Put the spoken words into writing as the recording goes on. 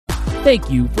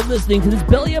Thank you for listening to this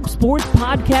Belly Up Sports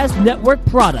Podcast Network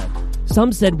product.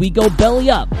 Some said we go belly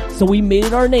up, so we made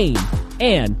it our name,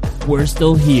 and we're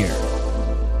still here.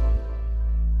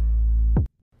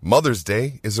 Mother's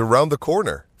Day is around the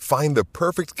corner. Find the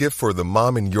perfect gift for the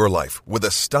mom in your life with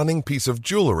a stunning piece of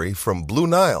jewelry from Blue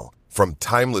Nile. From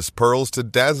timeless pearls to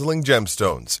dazzling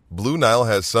gemstones, Blue Nile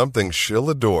has something she'll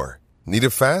adore. Need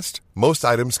it fast? Most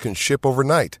items can ship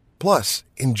overnight. Plus,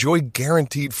 enjoy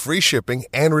guaranteed free shipping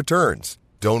and returns.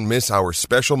 Don't miss our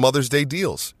special Mother's Day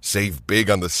deals. Save big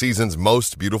on the season's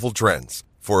most beautiful trends.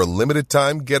 For a limited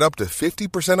time, get up to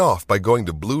 50% off by going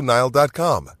to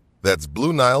BlueNile.com. That's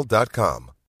BlueNile.com.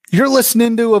 You're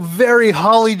listening to a very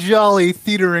holly jolly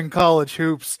Theater in College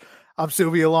Hoops. I'm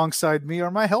Subi. Alongside me are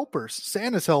my helpers,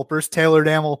 Santa's helpers, Taylor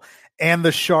Dammel and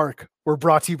the Shark. We're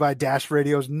brought to you by Dash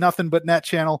Radio's Nothing But Net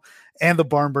channel and the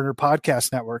Barn Burner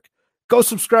Podcast Network. Go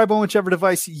subscribe on whichever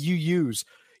device you use.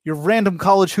 Your random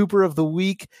college hooper of the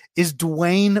week is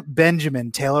Dwayne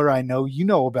Benjamin. Taylor, I know you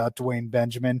know about Dwayne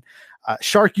Benjamin.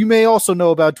 Shark, you may also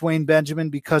know about Dwayne Benjamin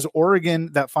because Oregon,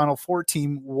 that Final Four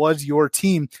team, was your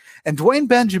team. And Dwayne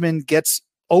Benjamin gets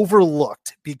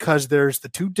overlooked because there's the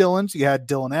two Dylans. You had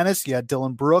Dylan Ennis, you had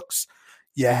Dylan Brooks,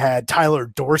 you had Tyler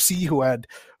Dorsey, who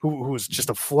was just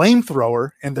a flamethrower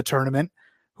in the tournament.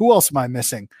 Who else am I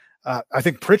missing? I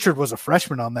think Pritchard was a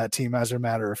freshman on that team, as a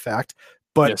matter of fact.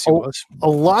 But yes, he was. A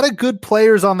lot of good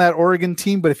players on that Oregon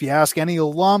team. But if you ask any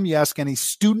alum, you ask any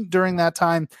student during that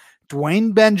time,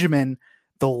 Dwayne Benjamin,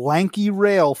 the lanky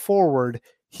rail forward,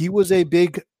 he was a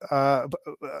big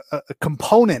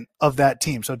component of that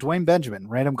team. So Dwayne Benjamin,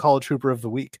 random college hooper of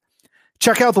the week.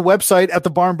 Check out the website at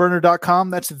thebarnburner.com.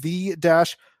 That's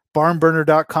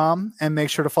the-barnburner.com. And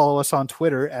make sure to follow us on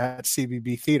Twitter at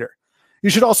CBB Theater. You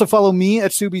should also follow me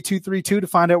at Subi232 to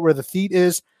find out where the Theat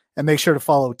is. And make sure to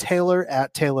follow Taylor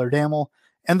at Taylor Dammel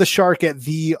and the Shark at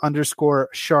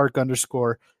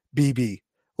the_Shark_BB.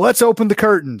 Let's open the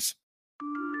curtains.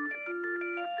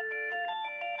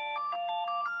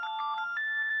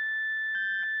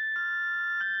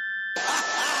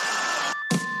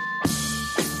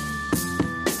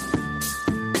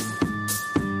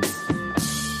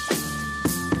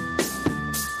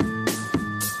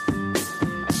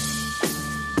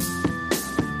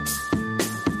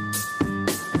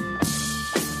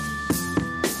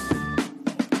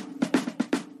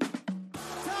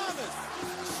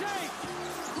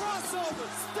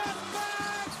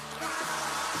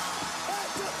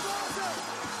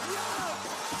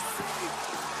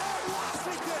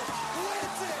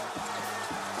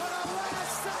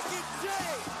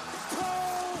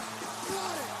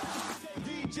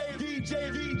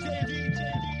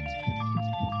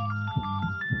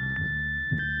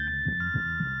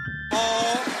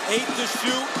 Eight to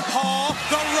shoot. Hall,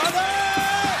 the runner!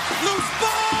 Loose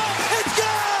ball! It's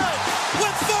good!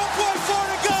 With 4.4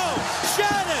 to go!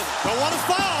 Shannon! Don't want to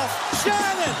foul!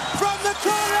 Shannon from the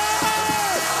corner!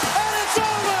 And it's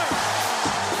over!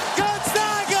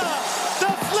 Gonzaga!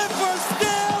 The flipper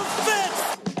still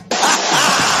fits!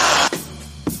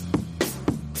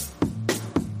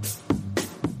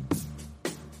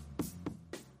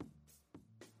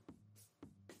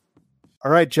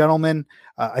 All right, gentlemen.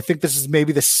 I think this is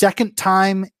maybe the second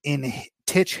time in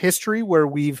Titch history where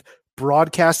we've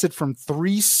broadcasted from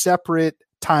three separate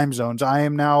time zones. I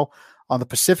am now on the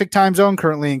Pacific time zone,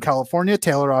 currently in California.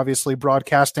 Taylor obviously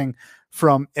broadcasting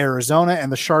from Arizona,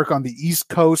 and the Shark on the East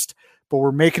Coast, but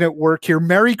we're making it work here.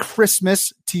 Merry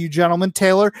Christmas to you, gentlemen.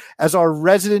 Taylor, as our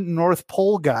resident North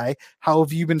Pole guy, how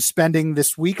have you been spending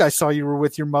this week? I saw you were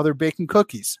with your mother baking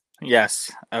cookies.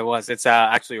 Yes, I was. It's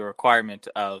actually a requirement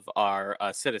of our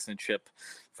citizenship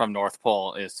from North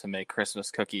Pole is to make Christmas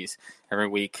cookies every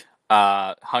week.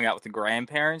 Hung out with the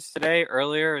grandparents today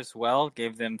earlier as well.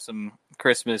 Gave them some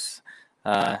Christmas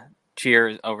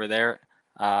cheer over there.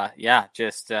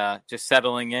 Just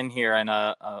settling in here on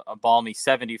a balmy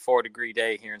 74-degree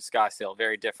day here in Scottsdale.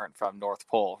 Very different from North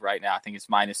Pole right now. I think it's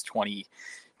minus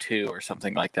 22 or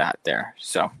something like that there.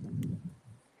 So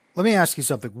let me ask you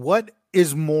something. What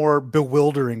is more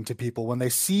bewildering to people when they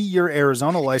see your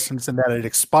Arizona license and that it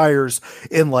expires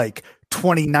in like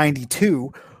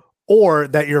 2092, or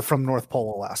that you're from North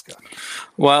Pole, Alaska?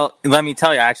 Well, let me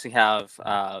tell you, I actually have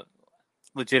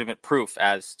legitimate proof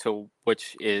as to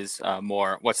which is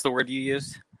more, what's the word you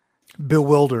used?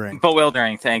 Bewildering.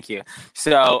 Bewildering. Thank you.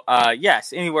 So,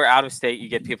 yes, anywhere out of state, you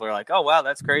get people who are like, oh, wow,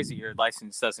 that's crazy. Your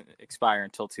license doesn't expire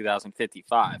until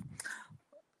 2055.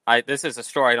 This is a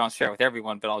story I don't share with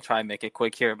everyone, but I'll try and make it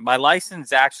quick here. My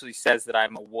license actually says that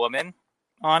I'm a woman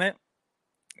on it,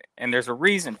 and there's a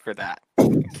reason for that.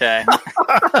 Okay.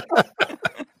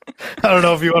 I don't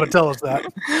know if you want to tell us that.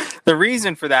 The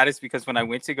reason for that is because when I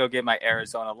went to go get my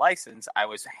Arizona license, I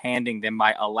was handing them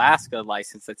my Alaska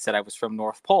license that said I was from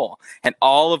North Pole. And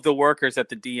all of the workers at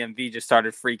the DMV just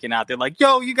started freaking out. They're like,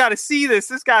 yo, you got to see this.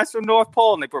 This guy's from North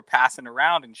Pole. And they were passing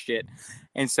around and shit.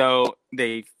 And so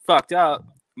they fucked up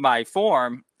my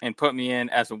form and put me in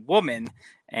as a woman.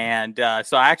 And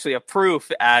so I actually have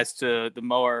proof as to the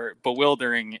more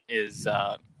bewildering is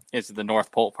the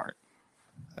North Pole part.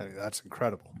 I mean, that's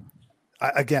incredible.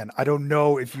 I don't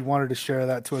know if you wanted to share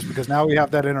that to us because now we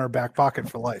have that in our back pocket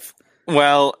for life.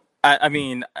 Well, I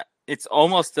mean, it's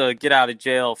almost a get out of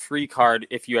jail free card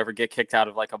if you ever get kicked out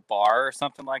of like a bar or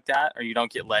something like that, or you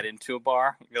don't get let into a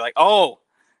bar. You're like, oh,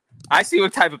 I see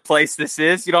what type of place this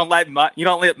is. You don't let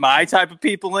my type of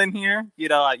people in here. You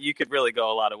know, you could really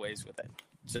go a lot of ways with it.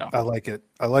 So I like it.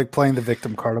 I like playing the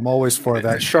victim card. I'm always for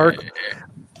that. Shark,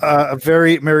 a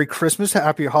very Merry Christmas,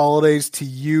 Happy Holidays to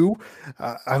you.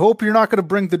 I hope you're not going to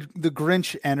bring the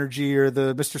Grinch energy or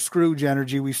the Mr. Scrooge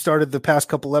energy. We've started the past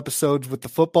couple episodes with the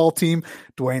football team,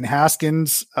 Dwayne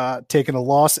Haskins taking a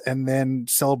loss and then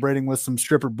celebrating with some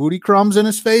stripper booty crumbs in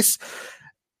his face.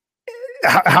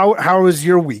 How has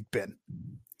your week been?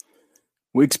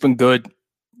 Week's been good.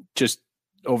 Just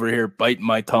over here biting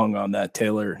my tongue on that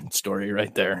Taylor story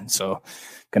right there. So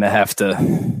gonna have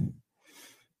to,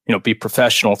 be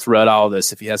professional throughout all of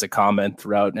this. If he has a comment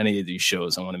throughout any of these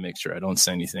shows, I want to make sure I don't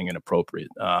say anything inappropriate.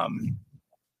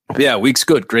 But yeah, week's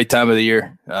good. Great time of the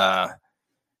year.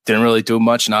 Didn't really do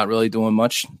much, not really doing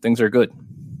much. Things are good.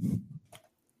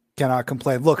 Cannot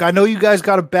complain. Look, I know you guys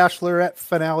got a Bachelorette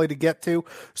finale to get to,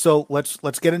 so let's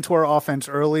get into our offense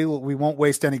early. We won't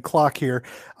waste any clock here.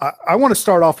 I want to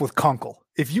start off with Kunkel.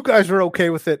 If you guys are okay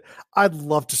with it, I'd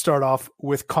love to start off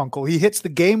with Kunkel. He hits the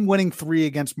game-winning 3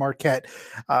 against Marquette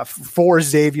for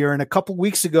Xavier, and a couple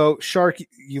weeks ago, Shark,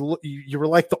 you were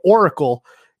like the Oracle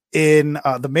in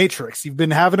the Matrix. You've been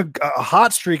having a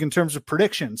hot streak in terms of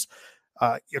predictions.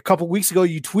 A couple weeks ago,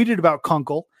 you tweeted about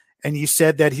Kunkel, and you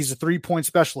said that he's a 3-point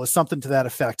specialist, something to that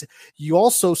effect. You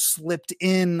also slipped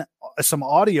in some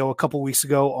audio a couple weeks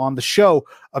ago on the show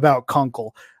about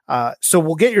Kunkel. So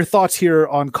we'll get your thoughts here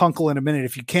on Kunkel in a minute.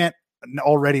 If you can't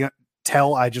already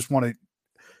tell, I just want to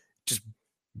just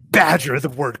badger the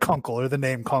word Kunkel or the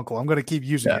name Kunkel. I'm going to keep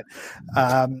using it.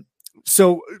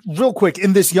 So real quick,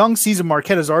 in this young season,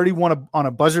 Marquette has already won on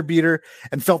a buzzer beater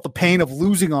and felt the pain of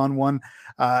losing on one.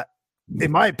 In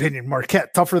my opinion,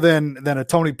 Marquette tougher than a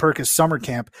Tony Perkins summer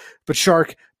camp. But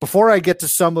Shark, before I get to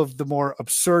some of the more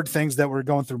absurd things that were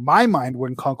going through my mind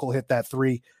when Kunkel hit that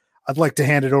 3, I'd like to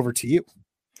hand it over to you.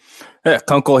 Yeah,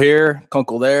 Kunkel here,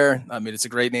 Kunkel there. I mean, it's a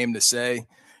great name to say.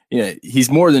 He's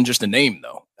more than just a name,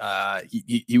 though.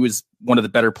 He was one of the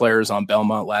better players on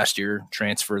Belmont last year,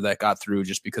 transfer that got through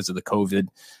just because of the COVID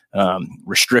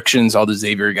restrictions. All the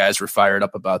Xavier guys were fired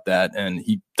up about that, and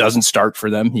he doesn't start for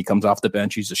them. He comes off the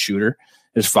bench. He's a shooter.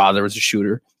 His father was a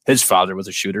shooter. His father was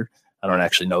a shooter. I don't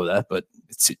actually know that, but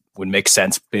it would make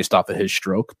sense based off of his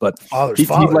stroke. But father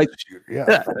was a shooter.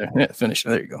 Yeah, finish.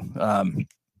 There you go.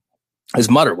 His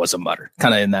mother was a mutter,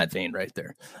 kind of in that vein right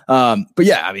there. But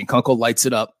yeah, I mean, Kunkel lights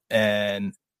it up,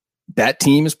 and that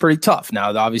team is pretty tough.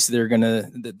 Now, obviously, they're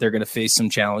gonna face some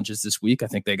challenges this week. I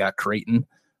think they got Creighton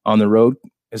on the road.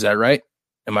 Is that right?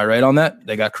 Am I right on that?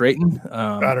 They got Creighton.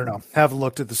 I don't know. Haven't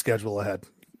looked at the schedule ahead.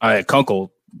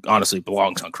 Kunkel honestly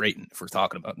belongs on Creighton if we're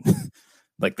talking about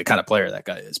like the kind of player that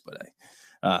guy is. But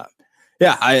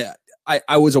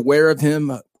I was aware of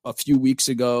him a few weeks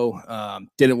ago.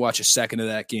 Didn't watch a second of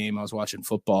that game. I was watching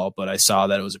football, but I saw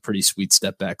that it was a pretty sweet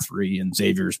step back 3, and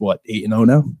Xavier's 8-0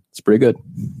 now. It's pretty good.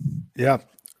 Yeah.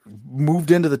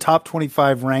 Moved into the top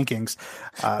 25 rankings.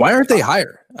 Why aren't they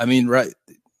higher? I mean, right.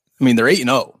 I mean, they're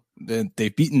 8-0.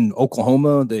 They've beaten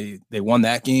Oklahoma. They won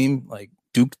that game. Like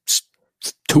Duke's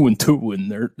 2-2,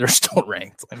 and they're still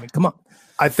ranked. I mean, come on.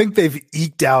 I think they've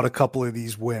eked out a couple of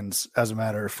these wins, as a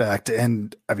matter of fact.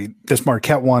 And I mean, this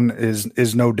Marquette one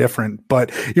is no different.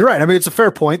 But you're right. I mean, it's a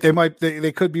fair point.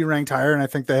 They could be ranked higher, and I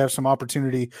think they have some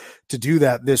opportunity to do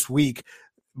that this week.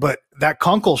 But that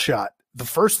Kunkel shot, the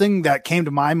first thing that came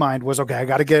to my mind was, okay, I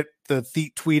got to get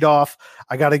the tweet off.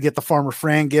 I got to get the Farmer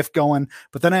Fran gift going.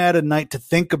 But then I had a night to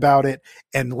think about it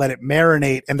and let it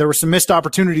marinate. And there were some missed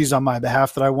opportunities on my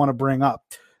behalf that I want to bring up.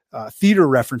 Theater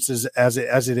references as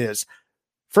it is.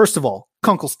 First of all,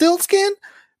 Kunkel Stillskin,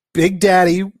 Big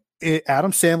Daddy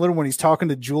Adam Sandler, when he's talking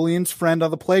to Julian's friend on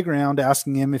the playground,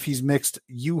 asking him if he's mixed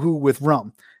Yoo-hoo with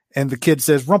rum. And the kid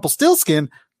says, Rumpelstiltskin,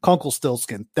 Kunkel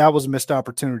Stillskin. That was a missed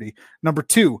opportunity. Number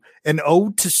 2, an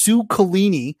ode to Sue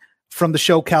Collini from the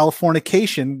show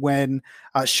Californication when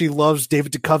she loves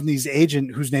David Duchovny's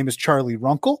agent, whose name is Charlie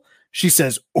Runkle. She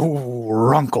says, "Ooh,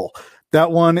 Runkle."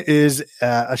 That one is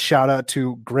a shout out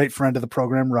to great friend of the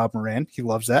program, Rob Moran. He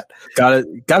loves that.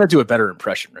 Gotta do a better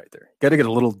impression right there. Gotta get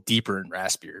a little deeper and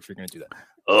raspier if you're gonna do that.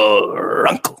 Oh,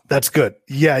 Runkle. That's good.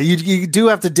 Yeah, you do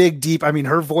have to dig deep. I mean,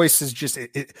 her voice is just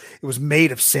it was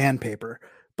made of sandpaper.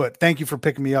 But thank you for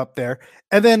picking me up there.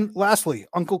 And then lastly,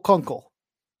 Uncle Kunkel.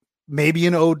 Maybe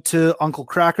an ode to Uncle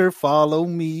Cracker. Follow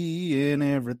me and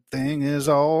everything is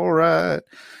all right.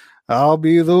 I'll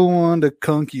be the one to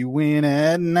kunk you in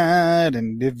at night.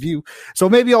 And if you, so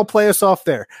maybe I'll play us off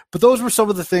there. But those were some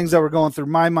of the things that were going through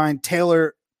my mind.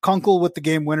 Taylor, Kunkel with the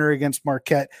game winner against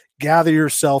Marquette. Gather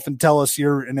yourself and tell us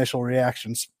your initial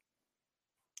reactions.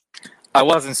 I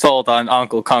wasn't sold on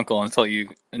Uncle Kunkel until you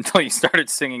started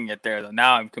singing it there. Though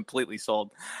now I'm completely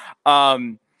sold.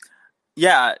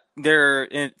 Yeah,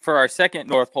 for our second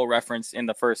North Pole reference in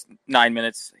the first 9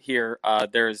 minutes here,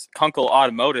 there's Kunkel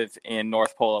Automotive in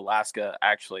North Pole, Alaska.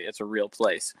 Actually, it's a real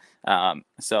place.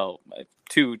 So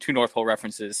two North Pole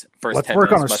references. First Let's 10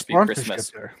 work on minutes a must be sponsorship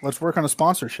Christmas. there. Let's work on a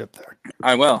sponsorship there.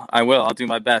 I will. I'll do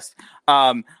my best.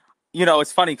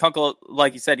 It's funny. Kunkel,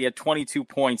 like you said, he had 22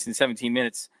 points in 17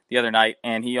 minutes the other night,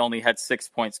 and he only had 6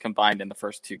 points combined in the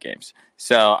first 2 games.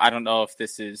 So I don't know if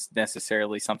this is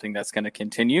necessarily something that's going to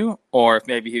continue, or if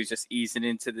maybe he was just easing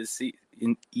into the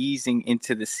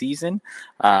season.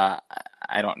 I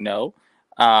don't know.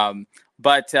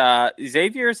 But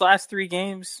Xavier's last 3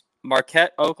 games: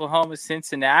 Marquette, Oklahoma,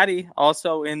 Cincinnati,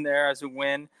 also in there as a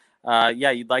win.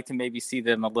 You'd like to maybe see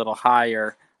them a little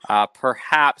higher.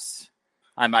 Perhaps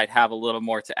I might have a little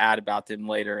more to add about them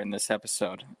later in this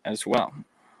episode as well.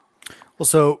 Well,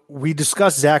 so we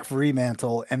discussed Zach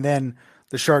Fremantle, and then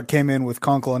the Shark came in with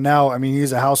Kunkel, and now, I mean,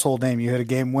 he's a household name. You hit a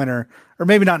game winner, or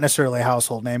maybe not necessarily a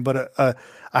household name, but a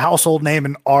household name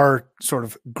in our sort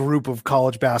of group of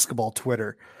college basketball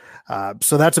Twitter.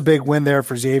 So that's a big win there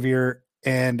for Xavier.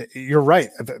 And you're right,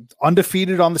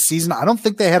 undefeated on the season. I don't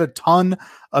think they had a ton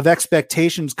of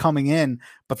expectations coming in,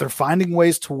 but they're finding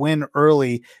ways to win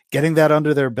early, getting that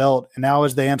under their belt. And now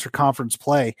as they enter conference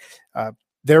play,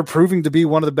 they're proving to be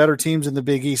one of the better teams in the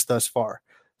Big East thus far.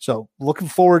 So looking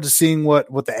forward to seeing what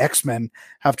the X-Men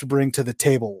have to bring to the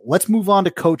table. Let's move on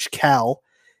to Coach Cal.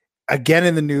 Again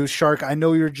in the news, Shark, I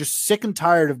know you're just sick and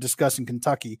tired of discussing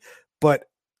Kentucky, but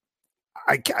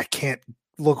I can't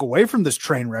look away from this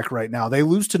train wreck right now. They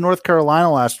lose to North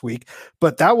Carolina last week,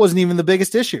 but that wasn't even the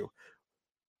biggest issue.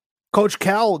 Coach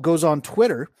Cal goes on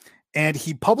Twitter and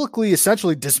he publicly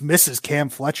essentially dismisses Cam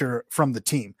Fletcher from the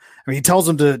team. I mean, he tells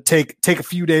him to take a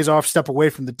few days off, step away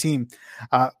from the team.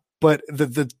 But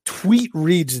the tweet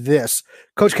reads this.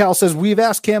 Coach Cal says, "We've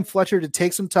asked Cam Fletcher to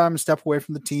take some time and step away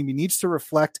from the team. He needs to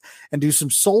reflect and do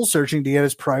some soul searching to get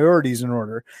his priorities in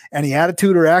order. Any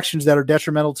attitude or actions that are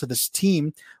detrimental to this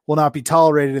team will not be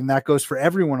tolerated, and that goes for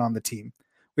everyone on the team.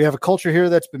 We have a culture here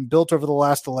that's been built over the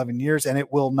last 11 years, and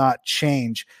it will not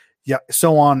change." Yeah,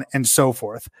 so on and so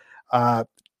forth.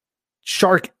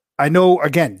 Shark, I know,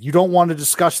 again, you don't want to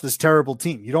discuss this terrible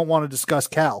team. You don't want to discuss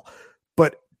Cal,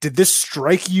 but did this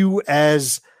strike you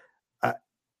as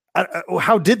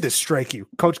how did this strike you?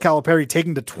 Coach Calipari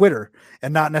taking to Twitter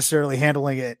and not necessarily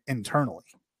handling it internally.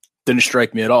 Didn't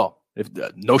strike me at all.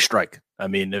 No strike. I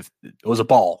mean, if it was a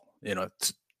ball,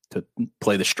 to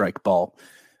play the strike ball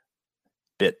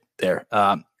bit there.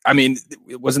 I mean,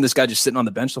 wasn't this guy just sitting on the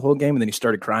bench the whole game and then he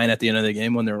started crying at the end of the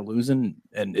game when they were losing?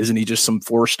 And isn't he just some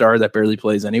 4-star that barely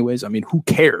plays anyways? I mean, who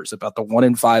cares about the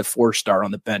 1-in-5 4-star on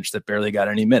the bench that barely got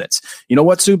any minutes? You know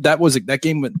what, Soup? That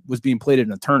game was being played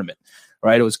in a tournament,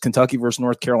 right? It was Kentucky versus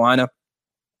North Carolina.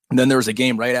 And then there was a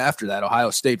game right after that,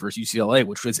 Ohio State versus UCLA,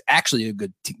 which was actually a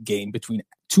good game between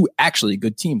 2 actually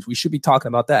good teams. We should be talking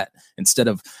about that instead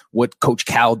of what Coach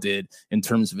Cal did in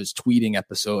terms of his tweeting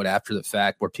episode after the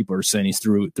fact where people are saying he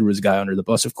threw his guy under the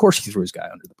bus. Of course he threw his guy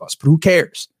under the bus, but who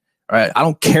cares? All right. I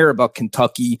don't care about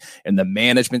Kentucky and the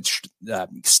management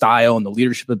style and the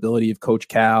leadership ability of Coach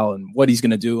Cal and what he's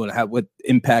going to do and what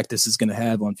impact this is going to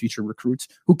have on future recruits.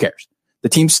 Who cares? The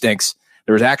team stinks.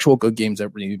 There was actual good games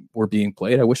that were being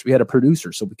played. I wish we had a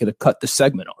producer so we could have cut the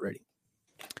segment already.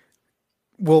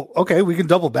 Well, okay, we can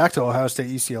double back to Ohio State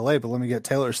UCLA, but let me get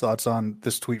Taylor's thoughts on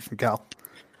this tweet from Cal.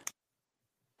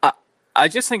 I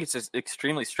just think it's an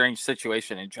extremely strange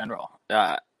situation in general.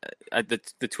 The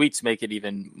tweets make it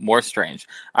even more strange.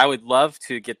 I would love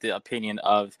to get the opinion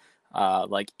of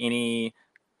like any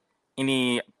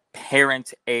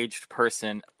parent-aged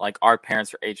person, like our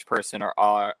parents are aged person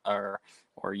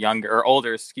or younger or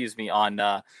older,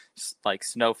 on like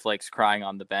snowflakes crying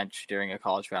on the bench during a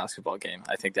college basketball game.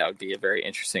 I think that would be a very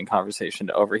interesting conversation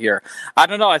to overhear. I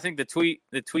don't know. I think the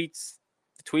tweets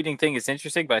the tweeting thing is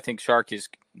interesting, but I think Shark is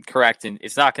correct, and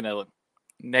it's not going to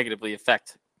negatively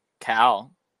affect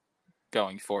Cal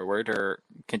going forward or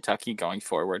Kentucky going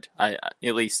forward. I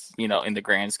at least, in the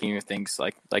grand scheme of things,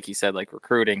 like you said, like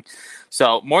recruiting.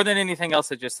 So more than anything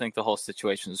else, I just think the whole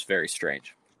situation is very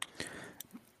strange.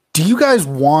 Do you guys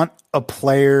want a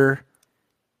player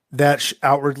that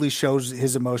outwardly shows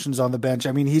his emotions on the bench?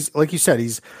 I mean, he's, like you said,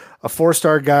 he's a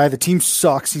 4-star guy. The team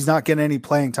sucks. He's not getting any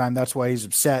playing time. That's why he's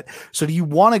upset. So do you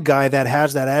want a guy that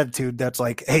has that attitude that's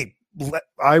like, hey,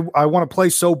 I want to play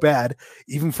so bad,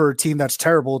 even for a team that's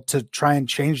terrible, to try and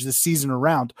change the season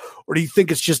around? Or do you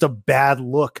think it's just a bad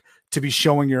look to be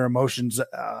showing your emotions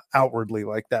outwardly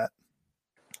like that?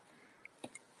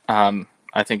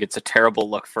 I think it's a terrible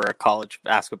look for a college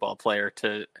basketball player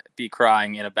to be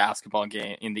crying in a basketball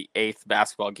game, in the 8th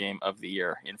basketball game of the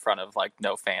year, in front of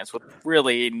no fans with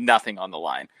really nothing on the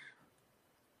line.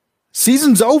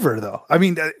 Season's over, though. I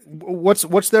mean,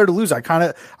 what's there to lose? I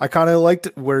kind of liked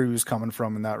where he was coming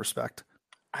from in that respect.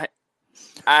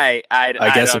 I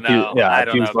guess don't know. I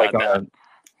don't know about that.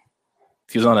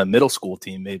 If he was on a middle school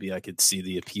team, maybe I could see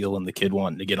the appeal in the kid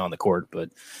wanting to get on the court. But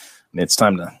I mean, it's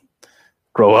time to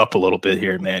grow up a little bit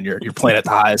here, man. You're playing at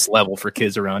the highest level for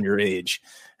kids around your age,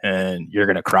 and you're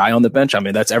going to cry on the bench. I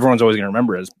mean, that's everyone's always going to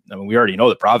remember. We already know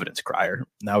the Providence crier.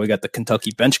 Now we got the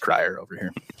Kentucky bench crier over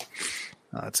here.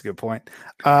 That's a good point.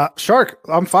 Shark,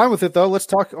 I'm fine with it though. Let's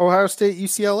talk Ohio State,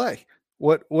 UCLA.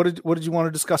 What did you want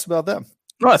to discuss about them?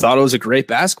 Well, I thought it was a great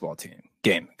basketball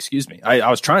game. Excuse me. I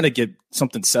was trying to get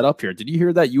something set up here. Did you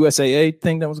hear that USAA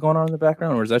thing that was going on in the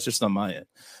background, or is that just on my end?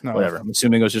 No. Whatever. I'm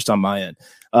assuming it was just on my end.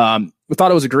 We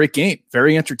thought it was a great game.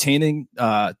 Very entertaining.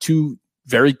 Two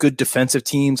very good defensive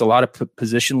teams. A lot of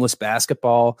positionless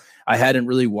basketball. I hadn't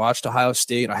really watched Ohio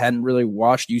State. I hadn't really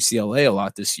watched UCLA a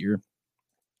lot this year.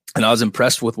 And I was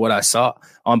impressed with what I saw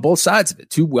on both sides of it.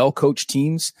 Two well-coached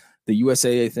teams. The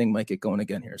USAA thing might get going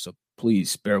again here, so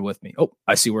please bear with me. Oh,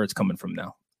 I see where it's coming from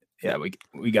now. Yeah,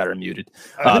 we got her muted.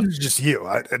 It's just you.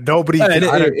 Nobody. I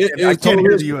can't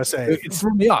hear the USA. It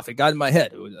threw me off. It got in my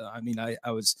head.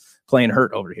 I was playing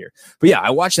hurt over here. But yeah,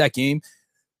 I watched that game.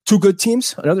 Two good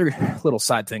teams. Another little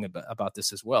side thing about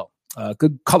this as well.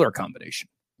 Good color combination.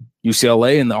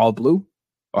 UCLA in the all blue.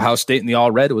 Ohio State in the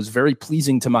all red. It was very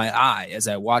pleasing to my eye as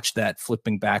I watched that,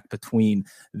 flipping back between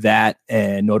that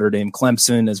and Notre Dame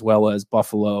Clemson, as well as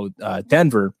Buffalo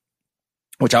Denver,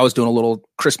 which I was doing a little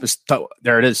Christmas.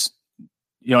 There it is.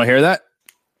 You don't hear that?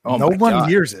 Oh, no one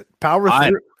hears it. Power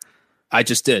through. I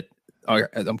just did.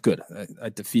 I'm good. I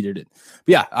defeated it.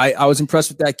 But yeah, I was impressed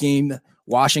with that game.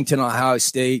 Washington, Ohio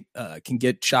State can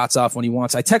get shots off when he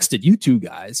wants. I texted you two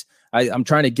guys. I'm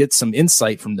trying to get some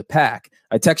insight from the pack.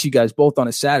 I text you guys both on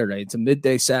a Saturday. It's a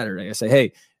midday Saturday. I say,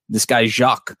 hey, this guy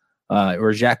Jacques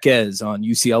or Jacques on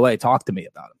UCLA, talk to me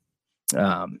about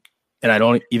him. And I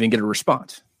don't even get a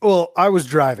response. Well, I was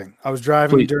driving.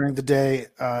 During the day.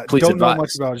 Don't know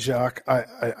much about Jacques. I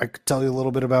could tell you a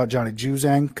little bit about Johnny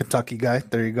Juzang, Kentucky guy.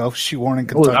 There you go. Shoehorn in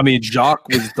Kentucky. Well, I mean, Jacques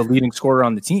was the leading scorer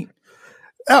on the team.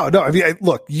 Oh, no. I mean,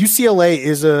 look, UCLA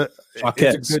is a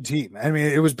good team. I mean,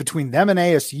 it was between them and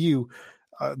ASU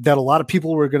that a lot of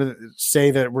people were going to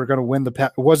say that was going to win the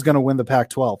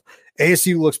Pac-12.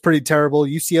 ASU looks pretty terrible.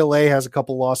 UCLA has a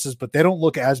couple losses, but they don't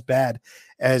look as bad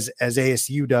as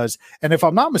ASU does. And if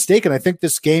I'm not mistaken, I think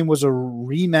this game was a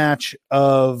rematch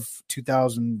of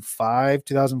 2005,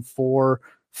 2004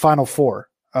 Final Four,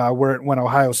 when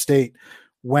Ohio State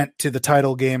went to the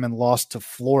title game and lost to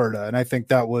Florida. And I think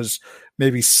that was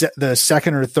maybe the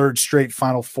second or third straight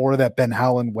Final Four that Ben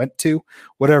Howland went to,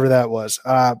 whatever that was.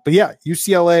 But yeah,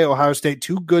 UCLA, Ohio State,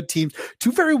 two good teams,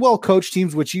 two very well coached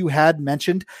teams, which you had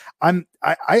mentioned. I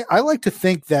like to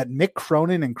think that Mick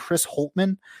Cronin and Chris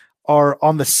Holtmann are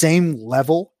on the same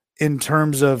level in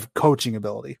terms of coaching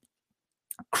ability.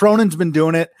 Cronin's been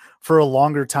doing it for a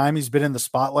longer time. He's been in the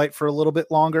spotlight for a little bit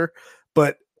longer,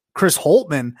 but Chris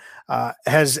Holtmann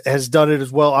has done it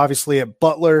as well, obviously at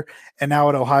Butler and now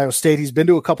at Ohio State. He's been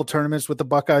to a couple tournaments with the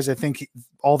Buckeyes. I think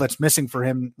all that's missing for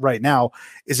him right now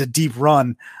is a deep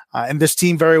run, and this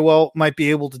team very well might be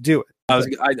able to do it.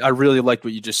 I really liked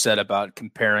what you just said about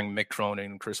comparing Mick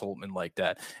Cronin and Chris Holtmann like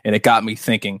that, and it got me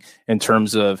thinking in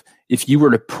terms of if you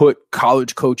were to put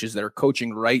college coaches that are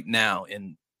coaching right now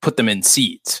and put them in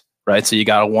seeds, right? So you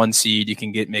got a 1 seed, you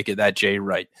can make it that Jay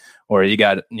Wright, or you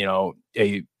got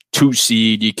a 2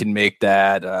 seed, you can make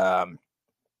that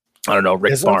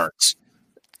Rick Barnes.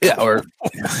 Yeah, or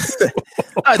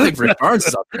I think Rick Barnes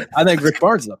is up there.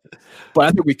 But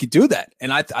I think we could do that.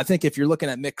 And I think if you're looking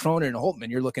at Mick Cronin and Holtmann,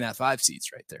 you're looking at 5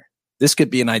 seeds right there. this could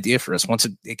be an idea for us. Once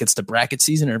it gets to bracket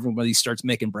season, everybody starts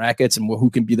making brackets and who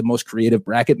can be the most creative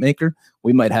bracket maker,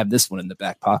 we might have this one in the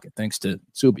back pocket, thanks to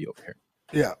Subi over here.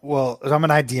 Yeah, well, I'm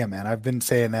an idea man. I've been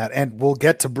saying that, and we'll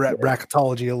get to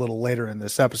bracketology a little later in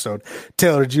this episode.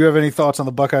 Taylor, do you have any thoughts on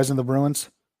the Buckeyes and the Bruins?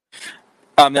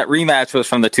 That rematch was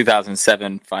from the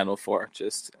 2007 Final Four.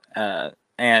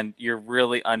 And you're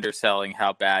really underselling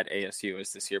how bad ASU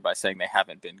is this year by saying they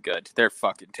haven't been good. They're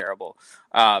fucking terrible.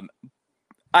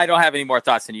 I don't have any more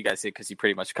thoughts than you guys did because you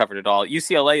pretty much covered it all.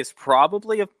 UCLA is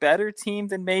probably a better team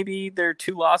than maybe their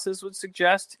 2 losses would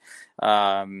suggest.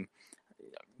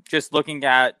 Just looking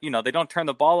at, they don't turn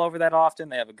the ball over that often.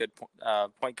 They have a good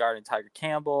point guard in Tiger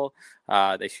Campbell.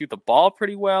 They shoot the ball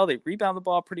pretty well. They rebound the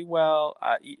ball pretty well.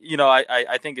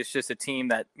 I think it's just a team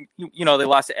that, they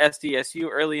lost to SDSU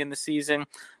early in the season.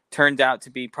 Turned out to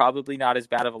be probably not as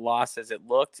bad of a loss as it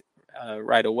looked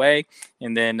right away.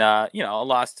 And then, a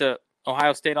loss to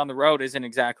Ohio State on the road isn't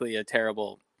exactly a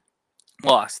terrible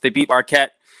loss. They beat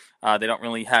Marquette. They don't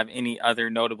really have any other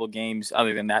notable games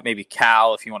other than that. Maybe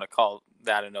Cal, if you want to call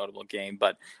that a notable game.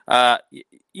 But, I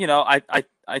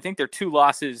think they're 2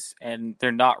 losses and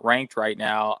they're not ranked right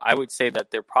now. I would say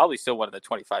that they're probably still one of the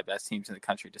 25 best teams in the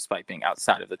country, despite being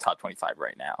outside of the top 25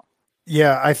 right now.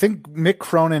 Yeah, I think Mick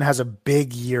Cronin has a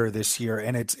big year this year,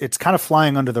 and it's kind of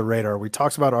flying under the radar. We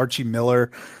talked about Archie Miller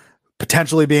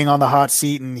potentially being on the hot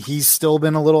seat, and he's still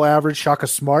been a little average. Shaka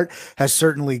Smart has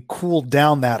certainly cooled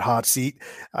down that hot seat.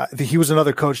 He was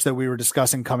another coach that we were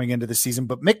discussing coming into the season,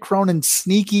 but Mick Cronin,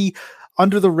 sneaky,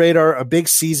 under the radar, a big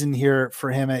season here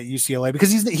for him at UCLA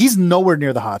because he's nowhere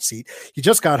near the hot seat. He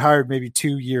just got hired maybe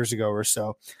 2 years ago or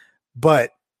so,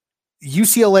 but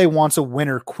UCLA wants a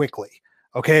winner quickly.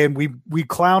 Okay. And we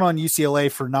clown on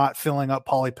UCLA for not filling up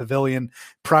Pauley Pavilion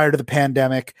prior to the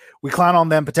pandemic. We clown on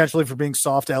them potentially for being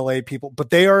soft LA people, but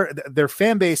their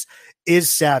fan base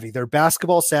is savvy. They're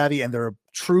basketball savvy and they're a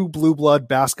true blue blood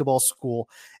basketball school.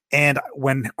 And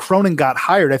when Cronin got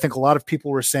hired, I think a lot of people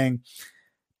were saying,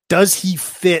 does he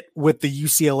fit with the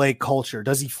UCLA culture?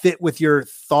 Does he fit with your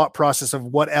thought process of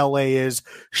what LA is?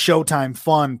 Showtime,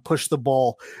 fun, push the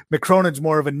ball. McCronin's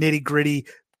more of a nitty gritty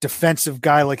defensive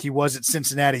guy like he was at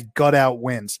Cincinnati, gut out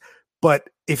wins. But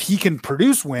if he can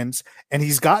produce wins, and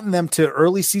he's gotten them to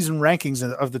early season rankings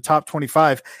of the top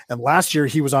 25, and last year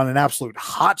he was on an absolute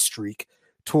hot streak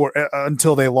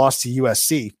until they lost to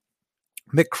USC.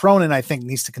 Mick Cronin, I think,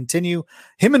 needs to continue.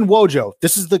 Him and Wojo,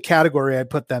 this is the category I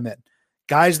put them in.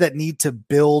 Guys that need to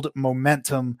build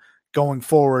momentum going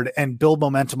forward and build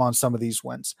momentum on some of these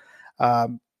wins.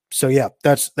 So yeah,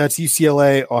 that's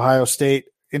UCLA, Ohio State.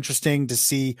 Interesting to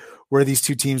see where these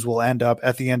two teams will end up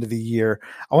at the end of the year.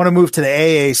 I want to move to the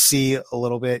AAC a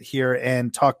little bit here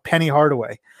and talk Penny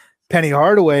Hardaway. Penny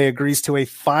Hardaway agrees to a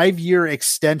 5-year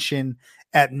extension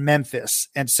at Memphis.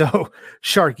 And so,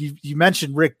 Shark, you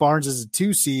mentioned Rick Barnes as a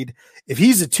 2 seed. If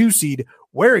he's a 2 seed,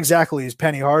 where exactly is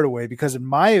Penny Hardaway? Because in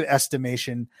my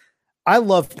estimation, I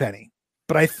love Penny,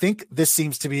 but I think this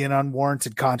seems to be an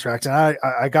unwarranted contract. And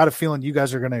I got a feeling you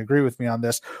guys are going to agree with me on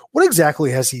this. What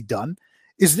exactly has he done?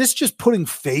 Is this just putting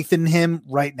faith in him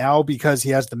right now because he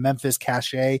has the Memphis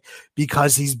cachet,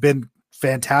 because he's been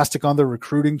fantastic on the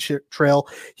recruiting trail?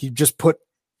 He just put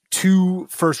 2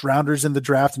 first-rounders in the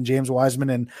draft, and James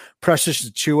Wiseman and Precious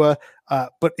Achiuwa.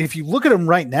 But if you look at them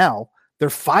right now, they're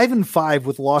 5-5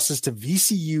 with losses to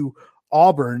VCU,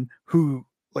 Auburn, who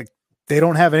they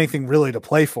don't have anything really to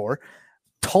play for.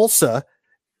 Tulsa,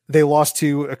 they lost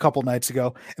to a couple nights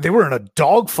ago. They were in a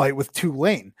dogfight with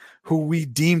Tulane, who we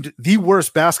deemed the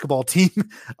worst basketball team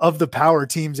of the power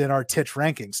teams in our Titch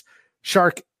rankings.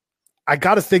 Shark, I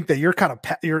got to think that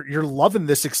you're loving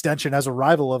this extension as a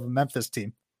rival of a Memphis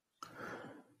team.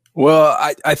 Well,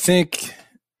 I think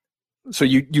so.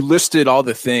 You listed all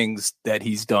the things that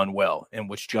he's done well and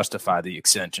which justify the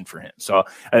extension for him. So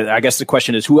I guess the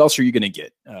question is, who else are you going to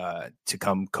get to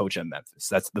come coach at Memphis?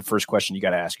 That's the first question you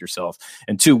got to ask yourself.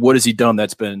 And 2, what has he done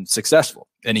that's been successful?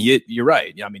 And you're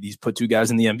right. I mean, he's put 2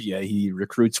 guys in the NBA. He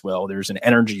recruits well. There's an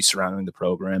energy surrounding the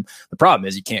program. The problem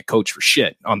is he can't coach for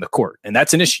shit on the court, and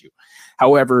that's an issue.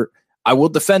 However, I will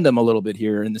defend him a little bit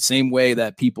here in the same way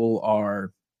that people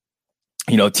are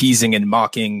teasing and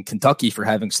mocking Kentucky for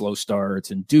having slow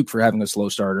starts and Duke for having a slow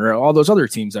start, or all those other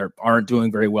teams that aren't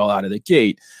doing very well out of the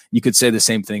gate. You could say the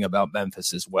same thing about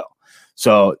Memphis as well.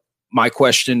 So my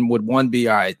question would, one, be,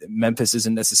 all right, Memphis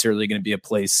isn't necessarily going to be a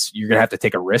place you're going to have to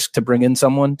take a risk to bring in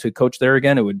someone to coach there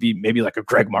again. It would be maybe like a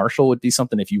Greg Marshall would be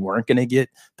something if you weren't going to get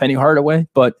Penny Hardaway.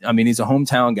 But I mean, he's a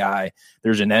hometown guy.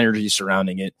 There's an energy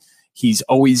surrounding it. he's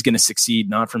always going to succeed,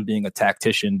 not from being a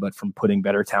tactician, but from putting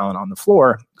better talent on the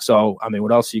floor. So, I mean,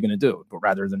 what else are you going to do? But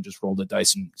rather than just roll the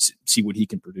dice and see what he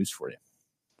can produce for you.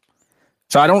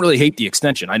 So I don't really hate the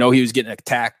extension. I know he was getting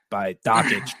attacked by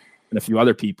Dockage and a few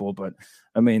other people, but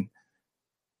I mean,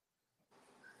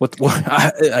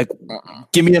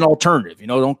 give me an alternative.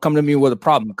 Don't come to me with a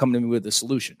problem. Come to me with a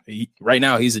solution. Right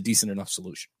now, he's a decent enough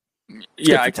solution.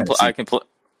 Yeah,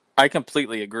 I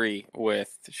completely agree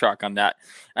with Shark on that.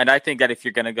 And I think that if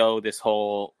you're going to go this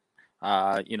whole,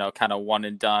 kind of one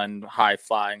and done, high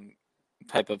flying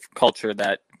type of culture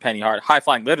that Penny Hard, high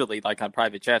flying literally like on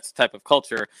private jets type of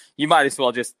culture, you might as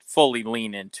well just fully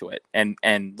lean into it and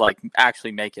like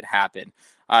actually make it happen.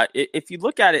 If you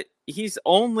look at it, his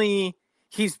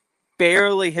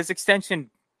extension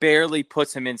barely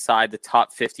puts him inside the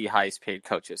top 50 highest paid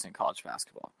coaches in college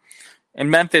basketball. And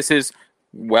Memphis is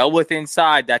well within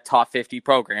inside that top 50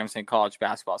 programs in college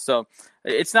basketball. So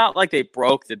it's not like they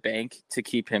broke the bank to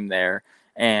keep him there.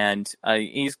 And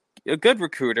he's a good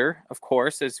recruiter, of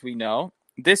course, as we know.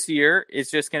 This year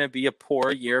is just going to be a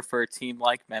poor year for a team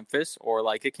like Memphis or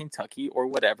like a Kentucky or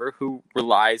whatever, who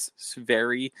relies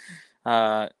very,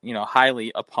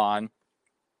 highly upon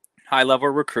high-level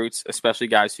recruits, especially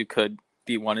guys who could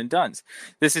be one and dones.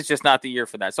 This is just not the year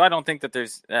for that. So I don't think that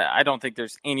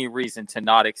there's any reason to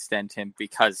not extend him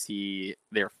because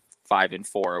they're 5-4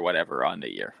 or whatever on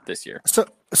the year this year.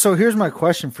 So here's my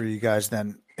question for you guys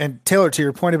then. And Taylor, to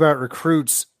your point about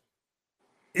recruits,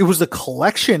 it was the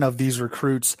collection of these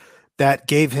recruits that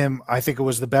gave him, I think it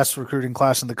was the best recruiting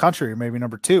class in the country, or maybe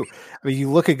number 2. I mean,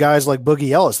 you look at guys like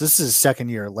Boogie Ellis. This is his second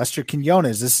year. Lester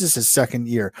Quinones. This is his second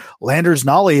year. Landers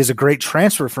Nolley is a great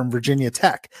transfer from Virginia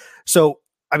Tech. So,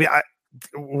 I mean,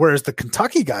 whereas the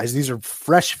Kentucky guys, these are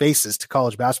fresh faces to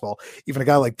college basketball. Even a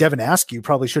guy like Devin Askew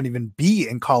probably shouldn't even be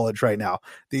in college right now.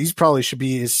 These probably should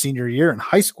be his senior year in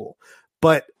high school.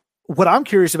 But what I'm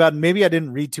curious about, and maybe I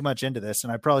didn't read too much into this,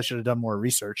 and I probably should have done more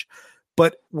research,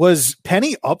 but was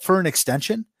Penny up for an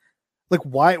extension? Like,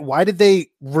 why did they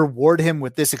reward him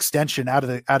with this extension out of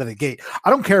the gate? I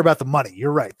don't care about the money.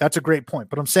 You're right. That's a great point.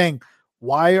 But I'm saying,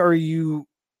 why are you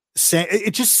saying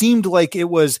it? Just seemed like it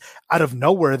was out of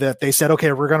nowhere that they said,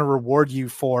 okay, we're going to reward you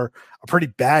for a pretty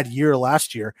bad year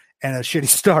last year and a shitty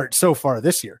start so far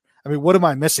this year. I mean, what am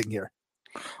I missing here?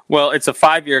 Well, it's a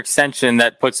 5-year extension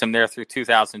that puts him there through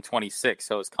 2026.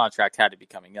 So his contract had to be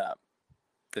coming up.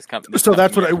 So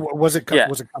that's what was it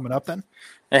coming up then?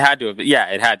 It had to have been. Yeah,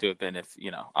 it had to have been, if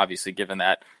obviously given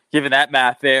that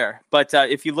math there. But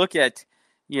if you look at,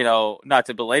 not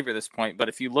to belabor this point, but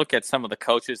if you look at some of the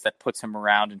coaches that puts him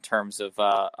around in terms of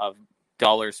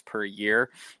dollars per year,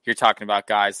 you're talking about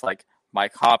guys like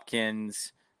Mike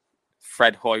Hopkins,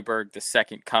 Fred Hoiberg, the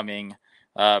second coming,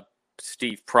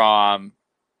 Steve Prom,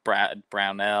 Brad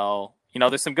Brownell.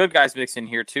 There's some good guys mixed in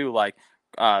here too, like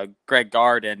Greg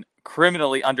Gard, and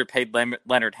criminally underpaid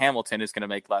Leonard Hamilton is going to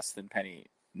make less than Penny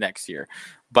next year.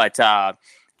 But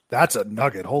that's a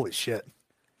nugget. Holy shit.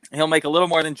 He'll make a little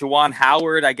more than Juwan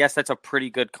Howard. I guess that's a pretty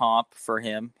good comp for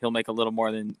him. He'll make a little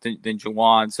more than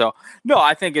Juwan. So no,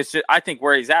 I think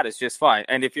where he's at is just fine.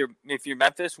 And if you're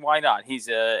Memphis, why not? He's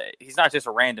not just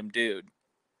a random dude.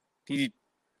 He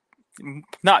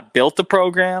not built the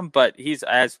program, but he's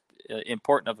as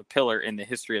important of a pillar in the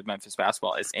history of Memphis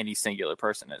basketball as any singular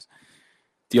person is.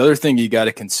 The other thing you got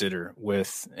to consider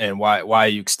with and why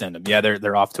you extend them. Yeah,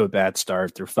 they're off to a bad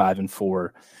start. They're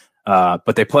 5-4,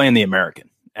 but they play in the American,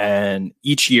 and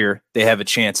each year they have a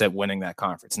chance at winning that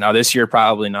conference. Now this year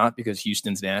probably not because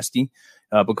Houston's nasty,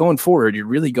 but going forward, you're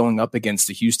really going up against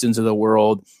the Houstons of the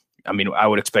world. I mean, I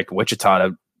would expect Wichita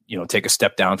to take a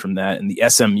step down from that, and the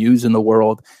SMUs in the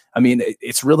world. I mean,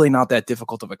 it's really not that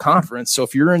difficult of a conference. So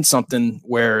if you're in something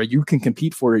where you can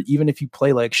compete for it, even if you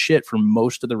play like shit for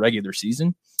most of the regular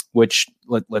season, which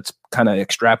let's kind of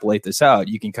extrapolate this out,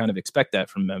 you can kind of expect that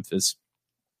from Memphis.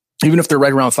 Even if they're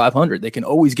right around 500, they can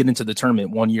always get into the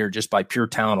tournament one year just by pure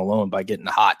talent alone, by getting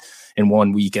hot in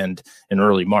one weekend in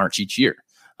early March each year.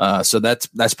 So that's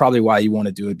probably why you want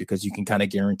to do it, because you can kind of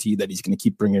guarantee that he's going to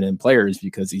keep bringing in players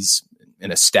because he's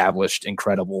an established,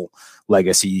 incredible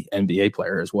legacy NBA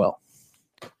player as well.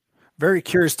 Very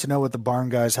curious to know what the Barn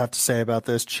guys have to say about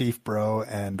this, Chief Bro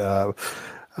and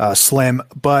Slim.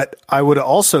 But I would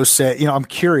also say, I'm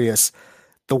curious.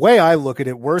 The way I look at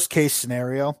it, worst case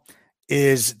scenario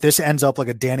is this ends up like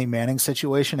a Danny Manning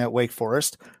situation at Wake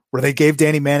Forest, where they gave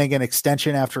Danny Manning an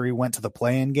extension after he went to the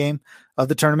play-in game of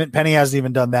the tournament. Penny hasn't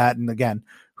even done that. And again,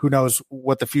 who knows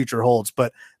what the future holds,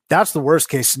 but that's the worst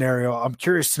case scenario. I'm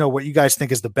curious to know what you guys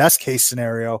think is the best case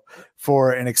scenario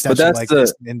for an extension like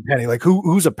this in Penny. Like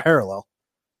who's a parallel?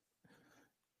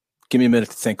 Give me a minute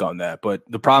to think on that. But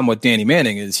the problem with Danny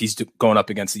Manning is he's going up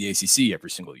against the ACC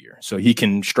every single year. So he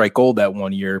can strike gold that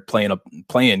one year playing a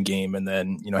play-in game and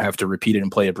then, have to repeat it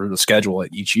and play a brutal schedule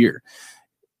each year.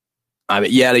 I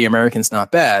mean, yeah, the American's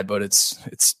not bad, but it's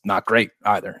not great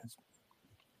either.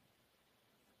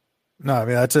 No, I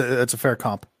mean, that's a fair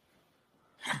comp.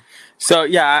 So,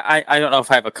 yeah, I don't know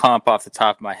if I have a comp off the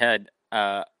top of my head.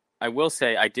 I will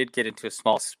say I did get into a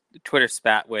small Twitter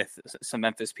spat with some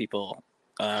Memphis people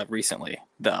recently,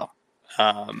 though.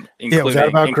 Was that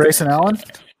about Grayson Allen?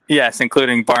 Yes,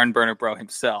 including Barn Burner Bro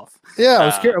himself. Yeah, I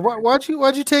was scared.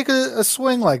 Why'd you take a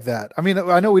swing like that? I mean,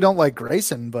 I know we don't like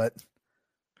Grayson, but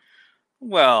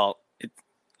well,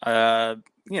 they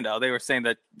were saying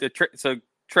that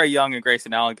Trae Young and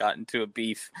Grayson Allen got into a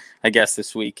beef, I guess,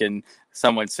 this week, and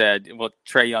someone said, well,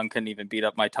 Trae Young couldn't even beat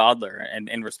up my toddler. And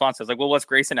in response, I was like, well, what's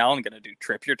Grayson Allen going to do?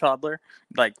 Trip your toddler?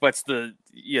 Like, what's there's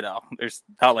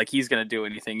not like he's going to do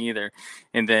anything either.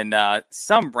 And then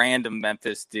some random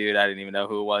Memphis dude, I didn't even know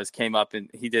who it was, came up and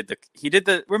he did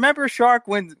the, remember Shark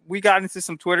when we got into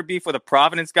some Twitter beef with a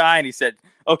Providence guy and he said,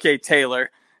 okay, Taylor.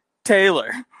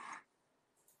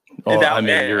 Well, I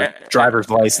mean, your driver's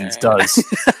license does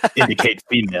indicate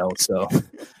female, so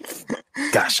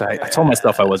gosh, I told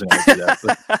myself I wasn't going to do that.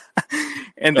 But,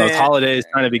 and then holidays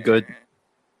trying to be good.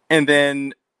 And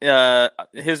then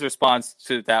his response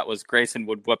to that was Grayson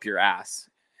would whoop your ass,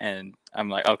 and I'm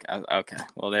like, okay,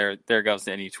 well there goes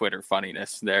any Twitter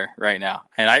funniness there right now.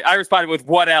 And I responded with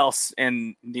what else,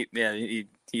 and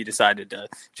he decided to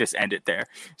just end it there.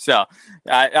 So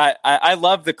I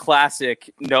love the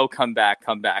classic no comeback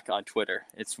on Twitter.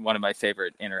 It's one of my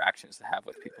favorite interactions to have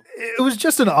with people. It was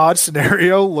just an odd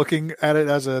scenario looking at it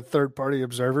as a third party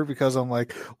observer, because I'm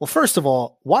like, well, first of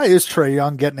all, why is Trae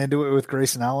Young getting into it with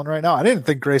Grayson Allen right now? I didn't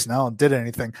think Grayson Allen did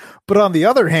anything. But on the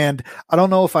other hand, I don't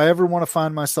know if I ever want to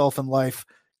find myself in life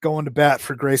going to bat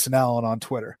for Grayson Allen on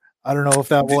Twitter. I don't know if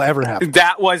that will ever happen.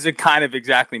 That was kind of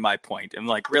exactly my point. I'm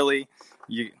like, really?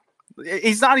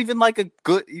 He's not even like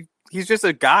he's just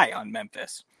a guy on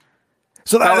Memphis.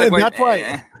 So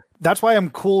that's why I'm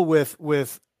cool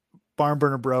with Barn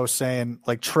Burner Bro saying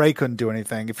like Trae couldn't do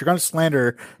anything. If you're going to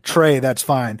slander Trae, that's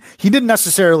fine. He didn't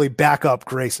necessarily back up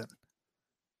Grayson,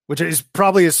 which is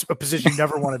probably a position you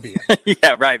never want to be in.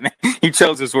 Yeah, right, man. He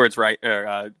chose his words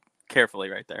carefully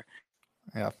right there.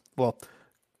 Yeah, well,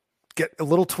 get a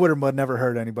little Twitter mud never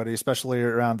hurt anybody, especially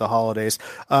around the holidays.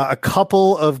 A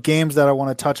couple of games that I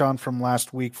want to touch on from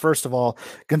last week. First of all,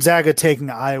 Gonzaga taking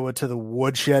Iowa to the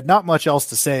woodshed. Not much else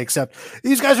to say except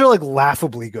these guys are like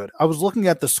laughably good. I was looking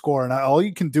at the score and all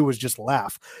you can do is just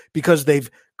laugh because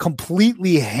they've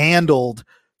completely handled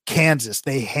Kansas.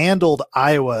 They handled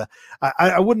Iowa.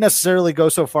 I wouldn't necessarily go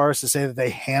so far as to say that they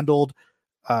handled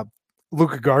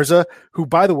Luka Garza, who,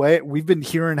 by the way, we've been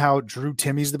hearing how Drew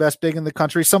Timmy's the best big in the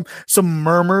country. Some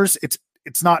murmurs.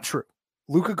 It's not true.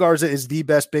 Luka Garza is the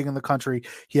best big in the country.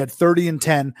 He had 30 and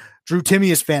 10. Drew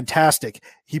Timmy is fantastic.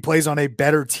 He plays on a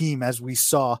better team, as we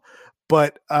saw.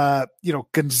 But,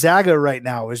 Gonzaga right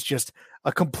now is just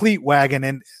a complete wagon.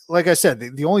 And like I said,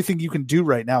 the only thing you can do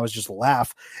right now is just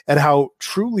laugh at how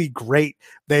truly great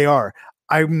they are.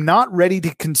 I'm not ready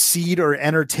to concede or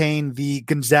entertain the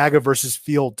Gonzaga versus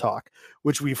Field talk,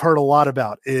 which we've heard a lot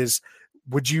about. Is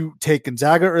would you take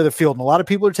Gonzaga or the Field? And a lot of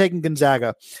people are taking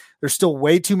Gonzaga. There's still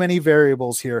way too many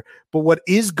variables here. But what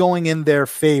is going in their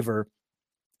favor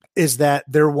is that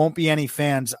there won't be any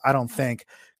fans, I don't think,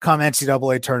 come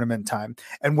NCAA tournament time.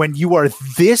 And when you are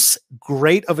this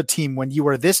great of a team, when you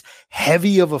are this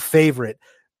heavy of a favorite,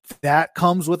 that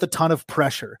comes with a ton of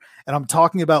pressure. And I'm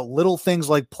talking about little things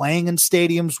like playing in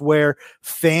stadiums where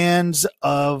fans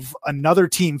of another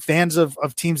team, fans of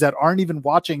teams that aren't even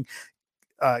watching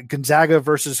Gonzaga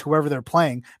versus whoever they're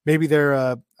playing, maybe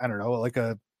they're, like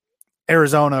a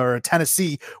Arizona or a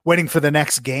Tennessee waiting for the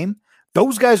next game.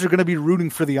 Those guys are going to be rooting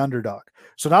for the underdog.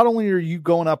 So not only are you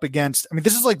going up against,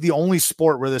 this is like the only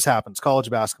sport where this happens, college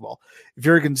basketball. If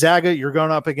you're a Gonzaga, you're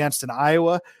going up against an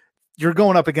Iowa. You're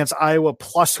going up against Iowa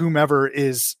plus whomever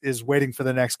is waiting for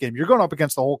the next game. You're going up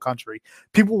against the whole country.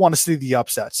 People want to see the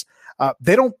upsets.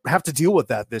 They don't have to deal with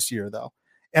that this year, though.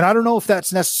 And I don't know if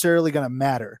that's necessarily going to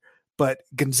matter. But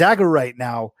Gonzaga right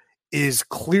now is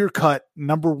clear-cut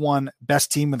number one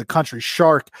best team in the country.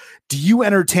 Shark, do you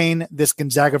entertain this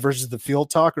Gonzaga versus the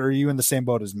Field talk, or are you in the same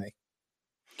boat as me?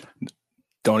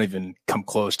 Don't even come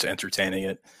close to entertaining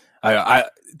it.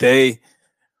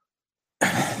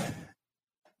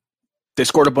 They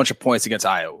scored a bunch of points against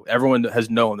Iowa. Everyone has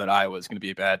known that Iowa is going to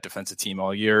be a bad defensive team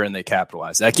all year, and they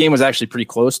capitalized. That game was actually pretty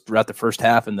close throughout the first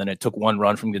half, and then it took one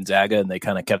run from Gonzaga, and they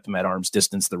kind of kept them at arm's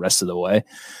distance the rest of the way.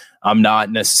 I'm not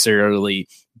necessarily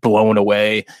blown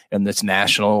away in this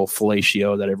national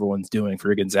fellatio that everyone's doing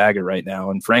for Gonzaga right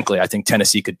now. And frankly, I think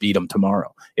Tennessee could beat them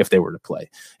tomorrow if they were to play.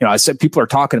 I said people are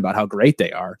talking about how great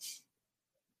they are.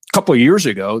 A couple of years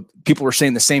ago, people were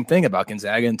saying the same thing about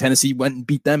Gonzaga, and Tennessee went and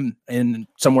beat them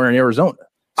somewhere in Arizona.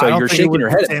 So you're shaking your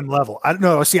head. Same level. I don't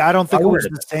know. See, I don't think it was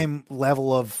the same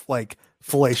level of like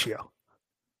fellatio.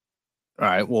 All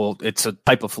right. Well, it's a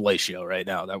type of fellatio right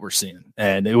now that we're seeing.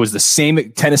 And it was the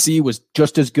same. Tennessee was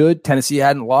just as good. Tennessee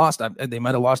hadn't lost. They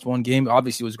might have lost one game.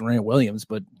 Obviously, it was Grant Williams,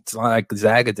 but it's not like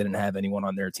Gonzaga didn't have anyone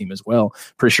on their team as well.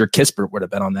 Pretty sure Kispert would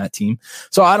have been on that team.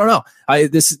 So I don't know.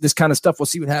 This kind of stuff, we'll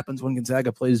see what happens when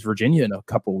Gonzaga plays Virginia in a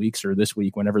couple of weeks or this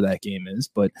week, whenever that game is.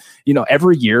 But,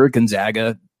 every year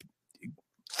Gonzaga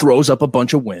throws up a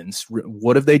bunch of wins.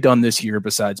 What have they done this year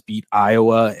besides beat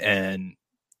Iowa and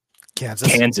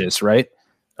Kansas, right?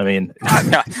 I mean,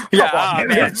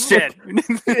 shit.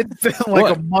 It's been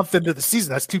like a month into the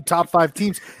season. That's 2 top 5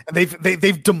 teams, and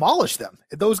they've demolished them.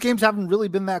 Those games haven't really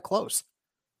been that close.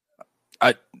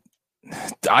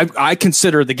 I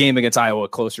consider the game against Iowa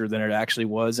closer than it actually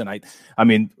was, and I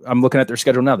mean, I'm looking at their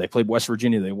schedule now. They played West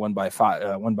Virginia. They won by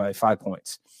 5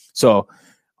 points. So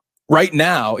right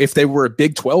now, if they were a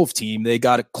Big 12 team, they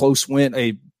got a close win,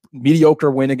 a mediocre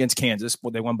win against Kansas,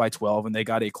 but they won by 12, and they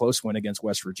got a close win against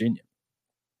West Virginia.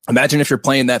 Imagine if you're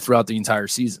playing that throughout the entire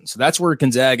season. So that's where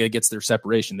Gonzaga gets their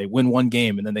separation. They win one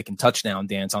game, and then they can touchdown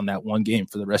dance on that one game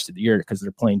for the rest of the year because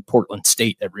they're playing Portland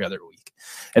State every other week.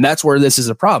 And that's where this is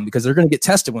a problem, because they're going to get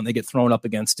tested when they get thrown up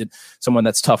against someone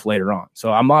that's tough later on.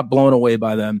 So I'm not blown away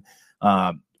by them.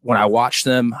 When I watch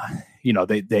them,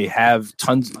 they have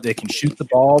tons. They can shoot the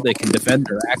ball. They can defend.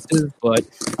 They're active. But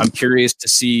I'm curious to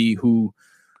see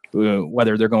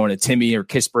whether they're going to Timmy or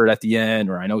Kispert at the end,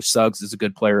 or I know Suggs is a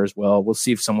good player as well. We'll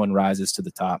see if someone rises to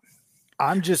the top.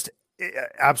 I'm just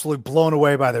absolutely blown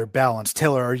away by their balance.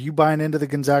 Taylor, are you buying into the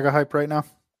Gonzaga hype right now?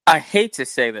 I hate to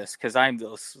say this because I'm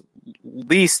the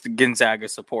least Gonzaga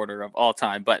supporter of all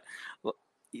time, but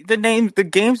the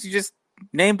games you just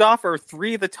named off are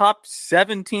 3 of the top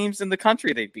 7 teams in the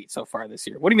country they beat so far this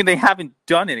year. What do you mean they haven't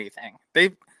done anything?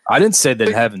 I didn't say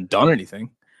they haven't done anything.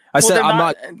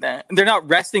 They're not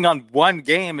resting on one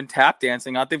game and tap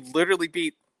dancing on. They've literally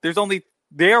beat.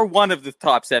 They're one of the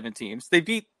top 7 teams. They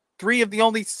beat 3 of the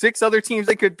only 6 other teams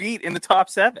they could beat in the top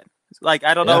 7. Like,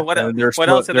 I don't know what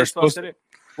else are they supposed to do.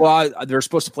 Well, they're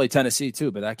supposed to play Tennessee too,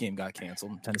 but that game got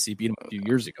canceled. Tennessee beat them a few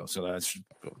years ago, so that's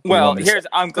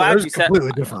I'm glad you said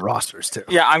completely different rosters too.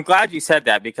 Yeah, I'm glad you said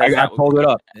that because I pulled it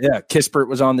up. Yeah, Kispert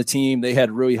was on the team. They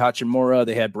had Rui Hachimura.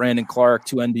 They had Brandon Clark,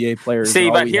 2 NBA players.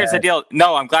 See, but here's the deal.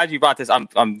 No, I'm glad you brought this.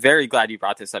 I'm very glad you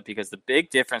brought this up because the big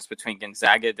difference between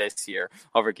Gonzaga this year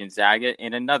over Gonzaga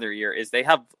in another year is they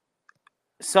have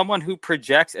someone who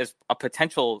projects as a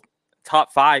potential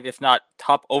top 5, if not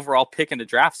top overall pick in the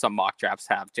draft. Some mock drafts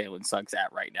have Jalen Suggs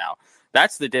at right now.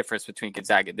 That's the difference between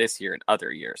Gonzaga this year and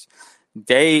other years.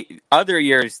 They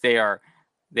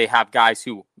have guys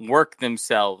who work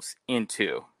themselves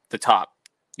into the top,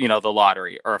 the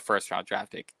lottery or a first round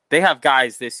draft pick. They have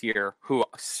guys this year who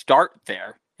start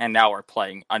there and now are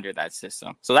playing under that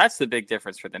system. So that's the big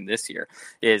difference for them this year.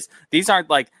 Is these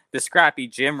aren't like the scrappy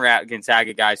gym rat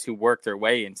Gonzaga guys who work their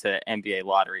way into NBA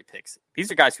lottery picks. These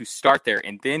are guys who start there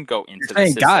and then go into the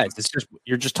system. Guys,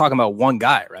 you're just talking about one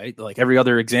guy, right? Like every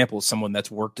other example is someone that's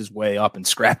worked his way up and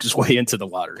scrapped his way into the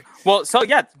lottery. Well, so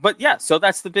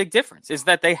that's the big difference is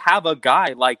that they have a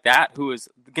guy like that who is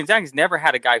Gonzaga's never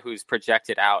had a guy who's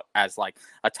projected out as like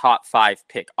a top 5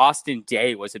 pick. Austin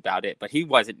Day was about it, but he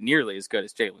wasn't nearly as good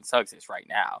as Jalen Suggs is right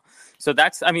now. So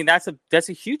that's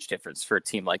a huge difference for a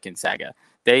team like Gonzaga.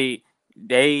 They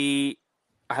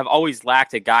have always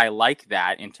lacked a guy like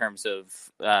that in terms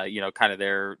of kind of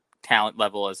their talent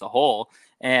level as a whole,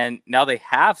 and now they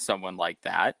have someone like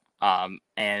that,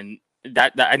 and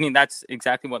that's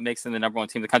exactly what makes them the number 1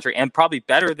 team in the country and probably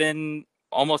better than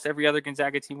almost every other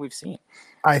Gonzaga team we've seen.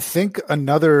 I think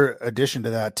another addition to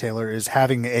that, Taylor, is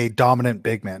having a dominant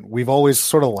big man. We've always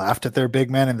sort of laughed at their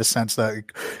big men in the sense that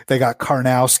they got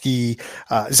Karnowski.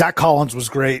 Zach Collins was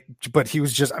great, but he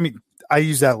was just, I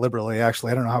use that liberally,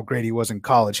 actually. I don't know how great he was in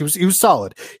college. He was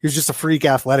solid. He was just a freak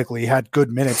athletically. He had good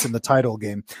minutes in the title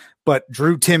game. But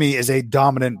Drew Timme is a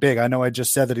dominant big. I know I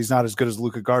just said that he's not as good as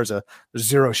Luka Garza. There's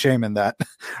zero shame in that,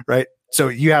 right? So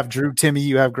you have Drew Timme.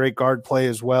 You have great guard play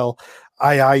as well.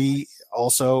 IIE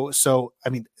also. So,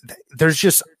 there's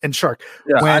just – and Shark.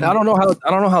 Yeah, I don't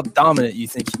know how dominant you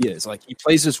think he is. Like, he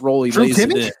plays this role. He lays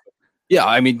it in. Yeah,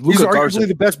 Luka he's arguably Garza,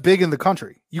 the best big in the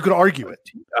country. You could argue it.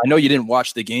 I know you didn't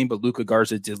watch the game, but Luka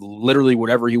Garza did literally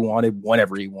whatever he wanted,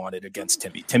 whenever he wanted against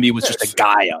Timme. Timme was just a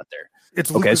guy out there.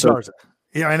 It's Luka Garza.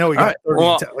 Yeah, I know we got 30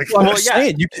 Well, I'm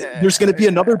saying there's going to be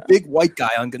another big white guy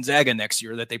on Gonzaga next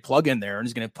year that they plug in there, and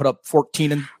he's going to put up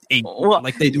 14 and 8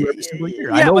 like they do every single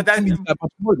year. I know Timmy's got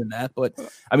much more than that, but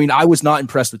I mean, I was not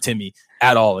impressed with Timmy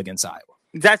at all against Iowa.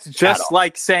 That's just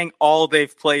like saying all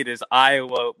they've played is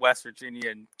Iowa, West Virginia,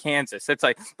 and Kansas. It's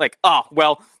like, oh,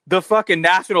 well, the fucking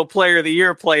national player of the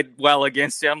year played well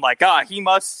against him. Like, he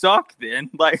must suck then.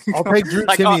 Like, I'll take Drew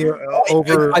Timmy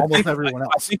over almost everyone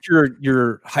else. I think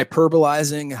you're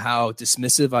hyperbolizing how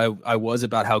dismissive I was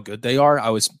about how good they are.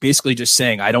 I was basically just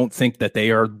saying I don't think that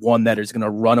they are one that is going to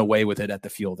run away with it at the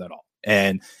field at all.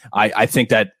 And I think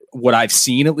that what I've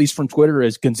seen, at least from Twitter,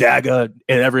 is Gonzaga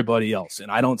and everybody else.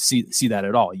 And I don't see that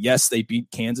at all. Yes, they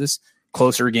beat Kansas,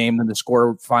 closer game than the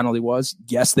score finally was.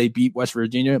 Yes, they beat West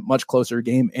Virginia, much closer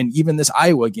game. And even this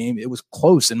Iowa game, it was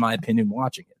close, in my opinion,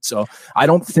 watching it. So I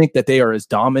don't think that they are as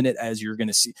dominant as you're going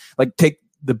to see. Like, take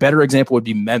the better example would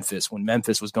be Memphis, when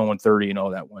Memphis was going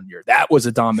 30-0 that one year. That was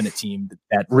a dominant team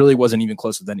that really wasn't even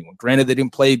close with anyone. Granted, they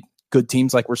didn't play good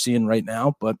teams like we're seeing right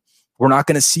now, but we're not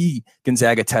going to see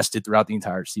Gonzaga tested throughout the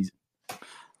entire season.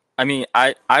 I mean,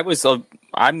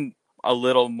 I'm a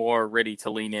little more ready to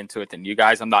lean into it than you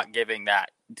guys. I'm not giving that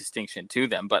distinction to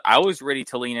them, but I was ready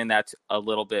to lean in that a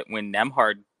little bit when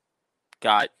Nembhard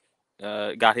got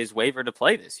his waiver to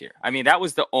play this year. I mean, that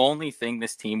was the only thing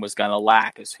this team was going to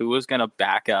lack, is who was going to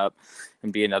back up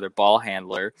and be another ball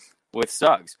handler with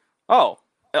Suggs. Oh,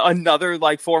 another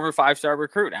like former 5-star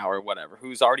recruit now or whatever,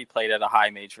 who's already played at a high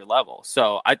major level.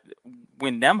 So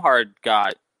when Nembhard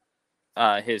got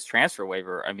his transfer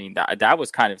waiver, I mean, that was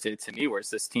kind of to me, whereas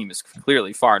this team is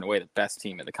clearly far and away the best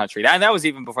team in the country. And that was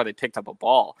even before they picked up a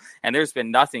ball. And there's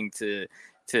been nothing to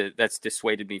that's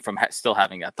dissuaded me from still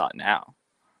having that thought now.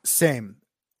 Same.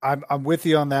 I'm with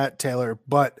you on that, Taylor.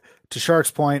 But to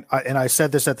Shark's point, and I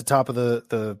said this at the top of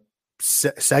the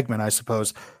segment, I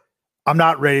suppose, I'm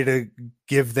not ready to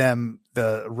give them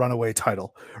the runaway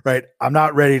title, right? I'm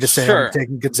not ready to say I'm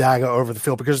taking Gonzaga over the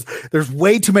field because there's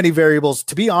way too many variables.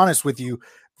 To be honest with you,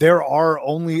 there are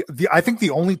I think the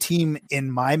only team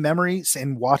in my memories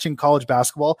in watching college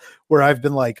basketball where I've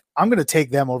been like, I'm going to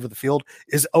take them over the field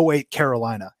is 08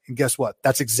 Carolina. And guess what?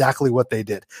 That's exactly what they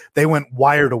did. They went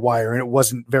wire to wire and it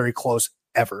wasn't very close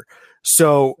ever.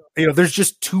 So, there's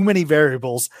just too many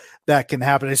variables that can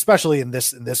happen, especially in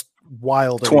this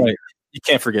wild. You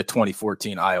can't forget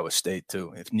 2014 Iowa State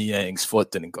too. If Niang's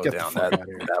foot didn't go down,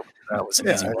 that was an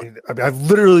easy one. I've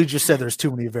literally just said there's too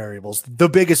many variables. The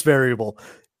biggest variable,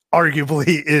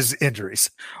 arguably, is injuries.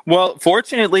 Well,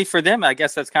 fortunately for them, I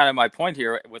guess that's kind of my point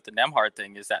here with the Nembhard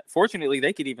thing, is that fortunately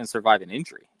they could even survive an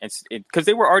injury. Because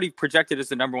they were already projected as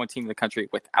the number one team in the country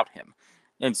without him.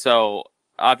 And so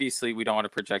obviously we don't want to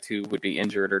project who would be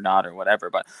injured or not or whatever.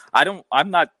 But I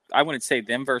wouldn't say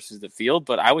them versus the field,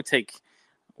 but I would take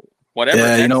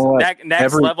whatever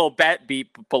next level bet be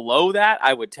below that,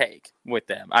 I would take with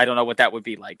them. I don't know what that would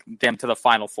be like. Them to the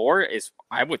Final Four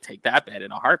I would take that bet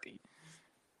in a heartbeat.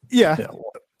 Yeah.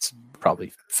 Well, it's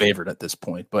probably favored at this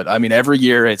point, but I mean, every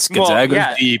year it's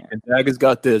Gonzaga's deep. Gonzaga's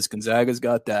got this. Gonzaga's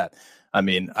got that. I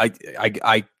mean,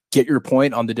 I get your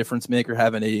point on the difference maker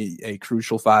having a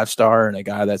crucial 5-star and a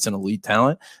guy that's an elite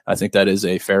talent. I think that is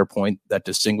a fair point that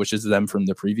distinguishes them from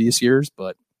the previous years,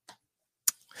 but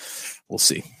we'll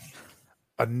see.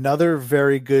 Another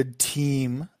very good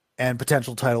team and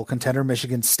potential title contender,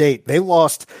 Michigan State. They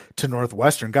lost to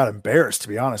Northwestern, got embarrassed, to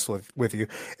be honest with you.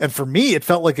 And for me, it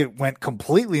felt like it went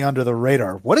completely under the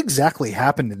radar. What exactly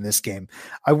happened in this game?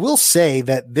 I will say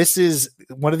that this is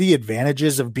one of the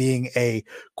advantages of being a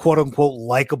quote unquote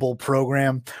likable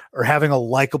program or having a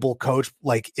likable coach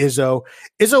like Izzo.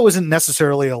 Izzo isn't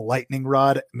necessarily a lightning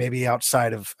rod, maybe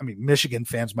outside of, Michigan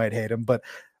fans might hate him, but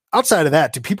outside of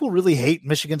that, do people really hate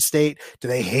Michigan State? Do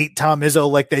they hate Tom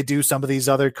Izzo like they do some of these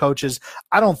other coaches?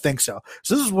 I don't think so.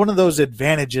 So this is one of those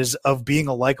advantages of being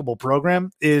a likable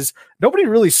program is nobody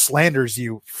really slanders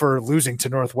you for losing to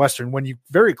Northwestern when you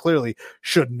very clearly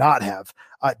should not have.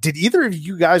 Did either of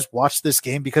you guys watch this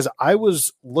game? Because I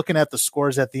was looking at the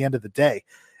scores at the end of the day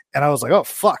and I was like, oh,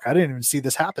 fuck, I didn't even see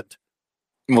this happen.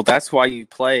 Well, that's why you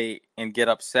play and get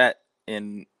upset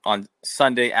on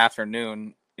Sunday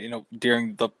afternoon,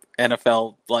 during the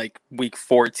NFL like week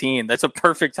 14. That's a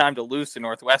perfect time to lose to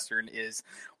Northwestern is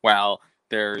while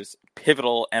there's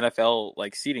pivotal NFL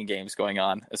like seeding games going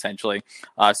on essentially.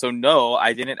 So no,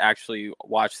 I didn't actually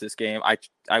watch this game.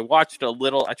 I watched a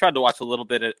little. I tried to watch a little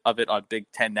bit of it on Big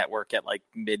Ten Network at like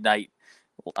midnight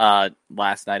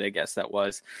last night, I guess that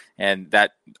was, and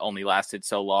that only lasted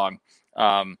so long.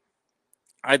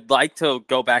 I'd like to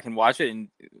go back and watch it and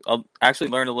actually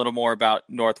learn a little more about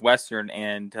Northwestern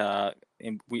and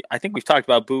and I think we've talked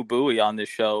about Boo Booey on this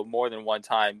show more than one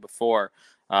time before.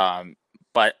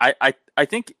 But I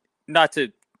think, not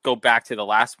to go back to the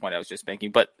last point I was just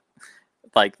making, but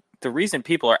like the reason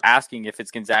people are asking if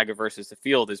it's Gonzaga versus the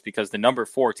field is because the number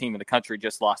 4 team in the country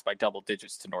just lost by double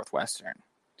digits to Northwestern.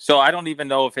 So I don't even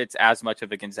know if it's as much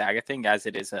of a Gonzaga thing as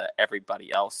it is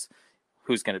everybody else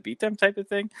who's going to beat them type of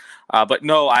thing. But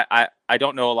no, I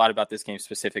don't know a lot about this game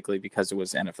specifically because it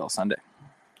was NFL Sunday.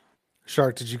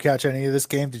 Shark, did you catch any of this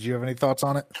game? Did you have any thoughts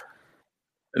on it?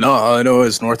 No, all I know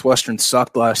is Northwestern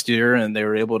sucked last year, and they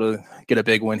were able to get a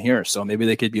big win here. So maybe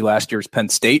they could be last year's Penn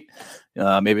State.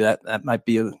 Maybe that might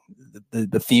be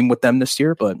the theme with them this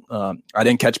year. But I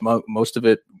didn't catch most of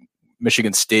it.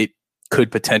 Michigan State could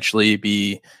potentially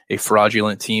be a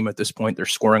fraudulent team at this point. They're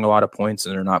scoring a lot of points,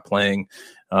 and they're not playing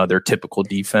their typical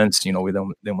defense. You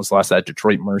know, they almost lost that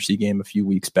Detroit Mercy game a few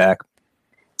weeks back.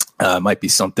 Might be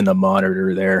something to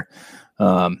monitor there.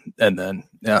 And then,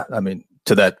 yeah, I mean,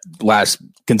 to that last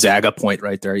Gonzaga point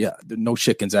right there, yeah, no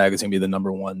shit, Gonzaga is going to be the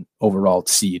number 1 overall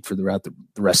seed for the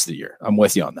rest of the year. I'm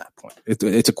with you on that point.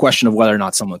 It's a question of whether or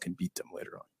not someone can beat them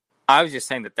later on. I was just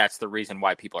saying that's the reason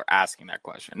why people are asking that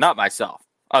question, not myself,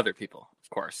 other people, of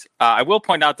course. I will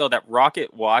point out, though, that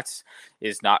Rocket Watts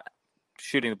is not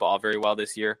shooting the ball very well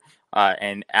this year.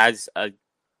 And as a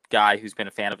guy who's been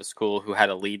a fan of a school who had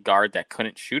a lead guard that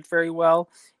couldn't shoot very well,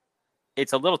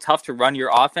 it's a little tough to run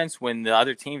your offense when the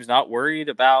other team's not worried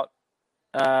about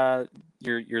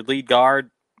your lead guard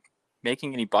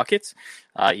making any buckets.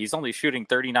 He's only shooting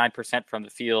 39% from the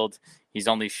field. He's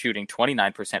only shooting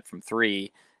 29% from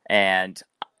 3. And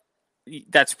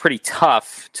that's pretty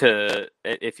tough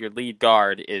if your lead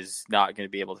guard is not going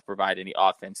to be able to provide any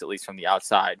offense, at least from the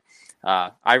outside.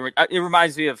 It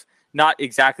reminds me of, not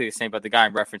exactly the same, but the guy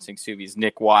I'm referencing, Suvi, is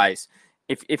Nick Wise.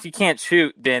 If you can't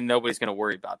shoot, then nobody's going to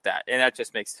worry about that. And that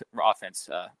just makes offense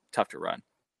tough to run.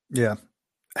 Yeah.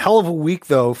 Hell of a week,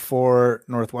 though, for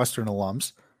Northwestern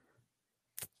alums.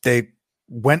 They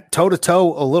went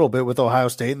toe-to-toe a little bit with Ohio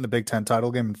State in the Big Ten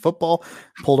title game in football,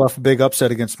 pulled off a big upset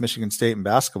against Michigan State in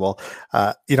basketball.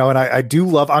 And I do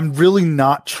love, I'm really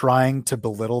not trying to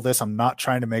belittle this. I'm not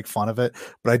trying to make fun of it,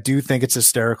 but I do think it's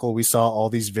hysterical. We saw all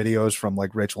these videos from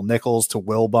like Rachel Nichols to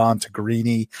Wilbon to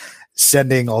Greeny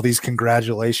sending all these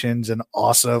congratulations and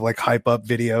also like hype up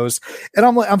videos. And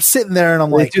I'm sitting there and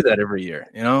I'm like, they do that every year,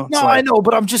 you know? No, I know,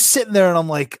 but I'm just sitting there and I'm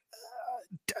like,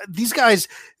 these guys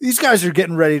are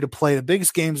getting ready to play the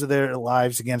biggest games of their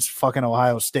lives against fucking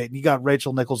Ohio State. And you got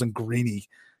Rachel Nichols and Greeny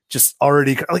just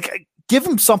already, like, give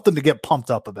them something to get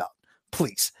pumped up about,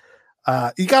 please.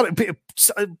 You got to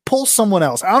pull someone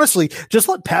else. Honestly, just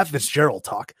let Pat Fitzgerald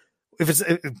talk. If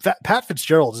Pat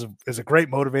Fitzgerald is a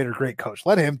great motivator, great coach,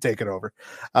 let him take it over.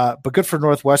 But good for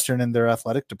Northwestern and their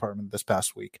athletic department this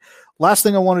past week. Last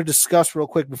thing I want to discuss real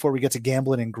quick before we get to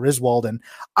gambling and Griswold, and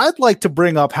I'd like to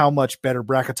bring up how much better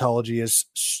bracketology is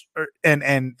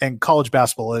and college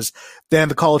basketball is than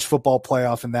the college football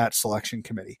playoff and that selection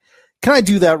committee. Can I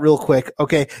do that real quick?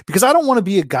 Okay. Because I don't want to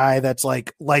be a guy that's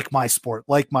like my sport,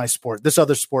 this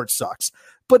other sport sucks.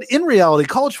 But in reality,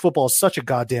 college football is such a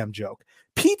goddamn joke.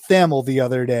 Pete Thamel the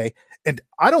other day, and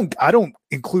I don't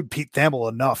include Pete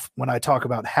Thamel enough when I talk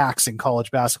about hacks in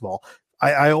college basketball.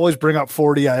 I always bring up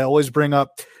 40. I always bring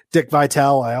up Dick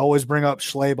Vitale. I always bring up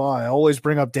Schleybaugh. I always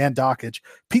bring up Dan Dockage.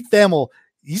 Pete Thamel,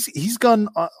 he's gone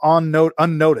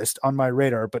unnoticed on my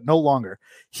radar, but no longer.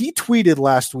 He tweeted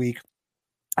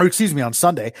on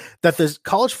Sunday, that the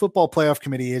college football playoff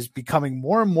committee is becoming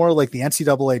more and more like the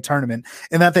NCAA tournament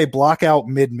and that they block out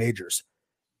mid-majors.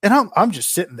 And I'm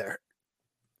just sitting there,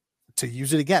 to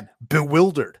use it again,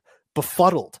 bewildered,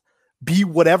 befuddled, be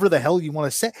whatever the hell you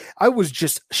want to say. I was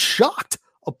just shocked,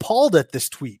 appalled at this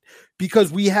tweet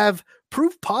because we have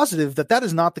proof positive that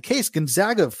is not the case.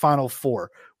 Gonzaga Final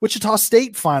Four, Wichita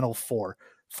State Final Four,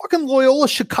 fucking Loyola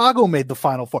Chicago made the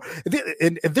Final Four.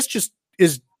 And this just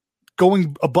is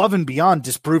going above and beyond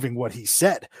disproving what he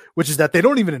said, which is that they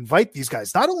don't even invite these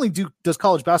guys. Not only does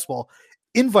college basketball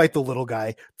invite the little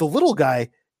guy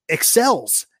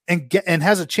excels and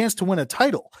has a chance to win a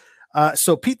title.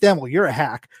 So Pete Thamel, you're a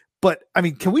hack. But I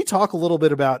mean, can we talk a little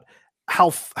bit about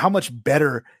how much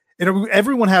better? And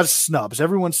everyone has snubs.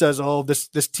 Everyone says, "Oh, this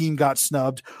team got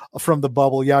snubbed from the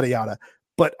bubble," yada yada.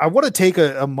 But I want to take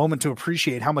a moment to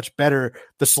appreciate how much better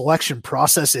the selection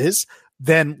process is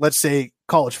than, let's say,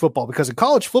 college football. Because in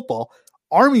college football,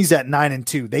 Army's at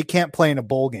 9-2. They can't play in a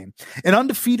bowl game. An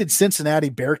undefeated Cincinnati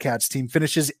Bearcats team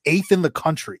finishes 8th in the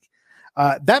country.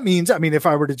 That means, I mean, if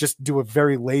I were to just do a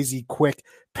very lazy, quick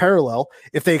parallel,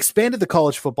 if they expanded the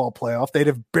college football playoff, they'd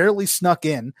have barely snuck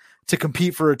in to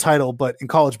compete for a title. But in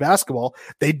college basketball,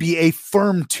 they'd be a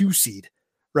firm 2 seed,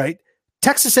 right?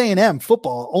 Texas A&M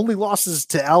football only losses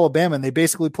to Alabama, and they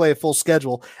basically play a full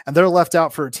schedule, and they're left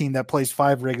out for a team that plays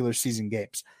 5 regular season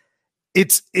games.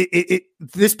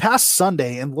 This past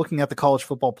Sunday, and looking at the college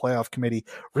football playoff committee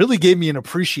really gave me an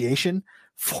appreciation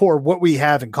for what we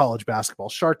have in college basketball.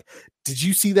 Shark, did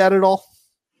you see that at all?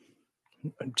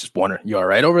 I'm just wondering, you all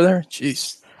right over there?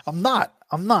 Jeez. I'm not.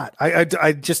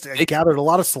 I just gathered a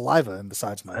lot of saliva in the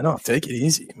sides of my I know. Take it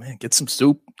easy, man. Get some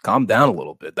soup. Calm down a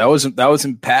little bit. That was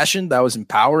impassioned. That was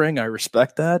empowering. I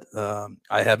respect that.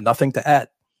 I have nothing to add.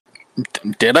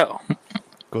 Ditto.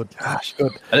 Good. Gosh,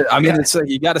 good. I mean, it's like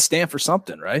you got to stand for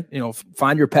something, right?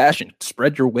 Find your passion.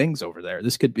 Spread your wings over there.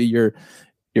 This could be your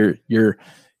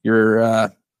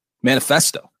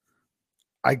manifesto.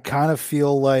 I kind of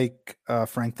feel like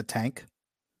Frank the Tank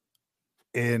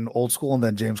in Old School, and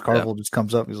then James Carville just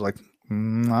comes up. He's like,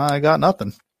 I got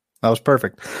nothing. That was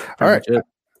perfect. All right.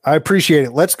 I appreciate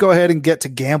it. Let's go ahead and get to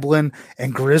gambling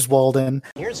and Griswolding.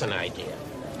 Here's an idea.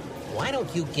 Why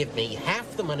don't you give me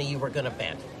half the money you were going to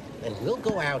bet? Then we'll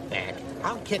go out back,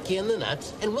 I'll kick you in the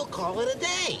nuts, and we'll call it a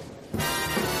day.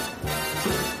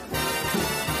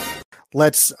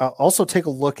 Let's also take a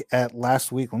look at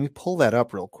last week. Let me pull that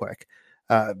up real quick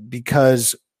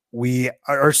because we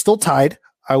are still tied.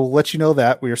 I will let you know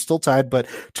that we are still tied, but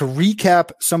to recap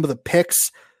some of the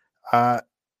picks,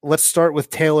 let's start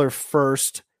with Taylor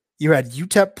first. You had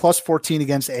UTEP plus 14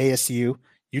 against ASU.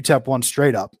 UTEP won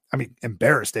straight up. I mean,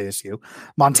 embarrassed ASU.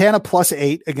 Montana plus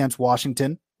 8 against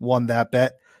Washington, won that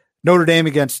bet. Notre Dame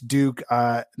against Duke.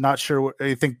 Not sure what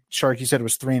I think, Shark, you said it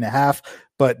was 3.5,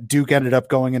 but Duke ended up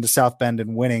going into South Bend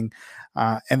and winning.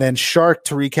 And then Shark,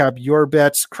 to recap your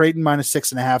bets, Creighton minus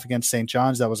 6.5 against St.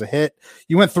 John's. That was a hit.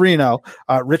 You went 3-0.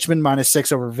 Richmond minus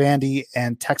 6 over Vandy,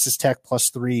 and Texas Tech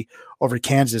plus 3 over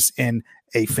Kansas in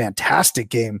a fantastic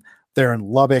game there in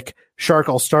Lubbock. Shark,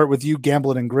 I'll start with you.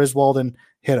 Gambling and Griswold,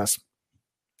 hit us.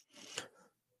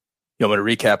 You want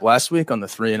me to recap last week on the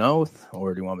 3-0,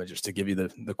 or do you want me just to give you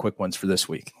the quick ones for this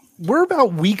week? We're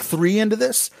about week 3 into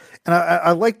this, and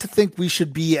I like to think we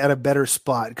should be at a better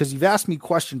spot because you've asked me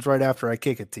questions right after I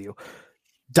kick it to you.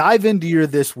 Dive into your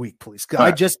this week, please.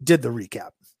 I just did the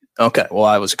recap. Okay. Well,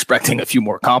 I was expecting a few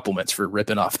more compliments for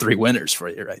ripping off 3 winners for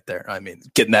you right there. I mean,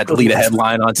 getting that lead ahead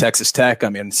line on Texas Tech. I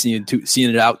mean, seeing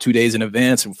it out 2 days in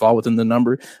advance and fall within the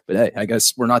number. But hey, I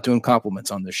guess we're not doing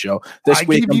compliments on this show. This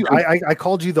week, I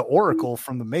called you the Oracle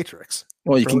from the Matrix.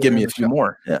 Well, you can give me a few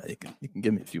more. Yeah, you can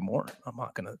give me a few more. I'm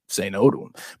not going to say no to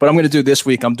them. But I'm going to do this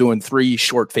week. I'm doing 3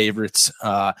 short favorites.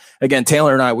 Again,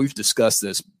 Taylor and I, we've discussed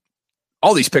this.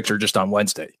 All these picks are just on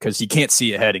Wednesday because you can't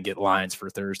see ahead and get lines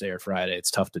for Thursday or Friday. It's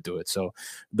tough to do it. So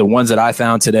the ones that I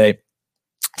found today,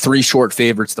 3 short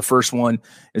favorites. The first one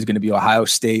is going to be Ohio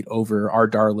State over our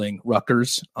darling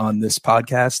Rutgers on this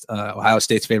podcast. Ohio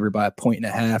State's favored by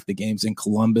 1.5. The game's in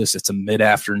Columbus. It's a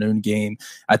mid-afternoon game.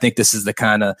 I think this is the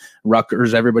kind of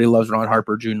Rutgers. Everybody loves Ron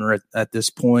Harper Jr. at this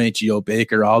point, Geo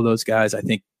Baker, all those guys. I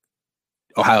think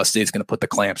Ohio State's going to put the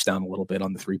clamps down a little bit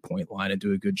on the 3-point line and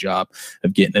do a good job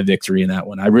of getting a victory in that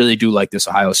one. I really do like this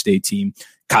Ohio State team.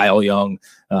 Kyle Young,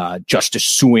 Justice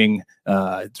Suing,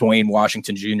 Dwayne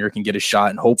Washington Jr. can get a shot,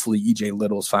 and hopefully EJ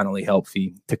Little's finally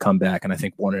healthy to come back. And I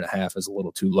think 1.5 is a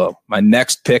little too low. My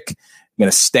next pick, I'm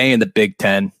going to stay in the Big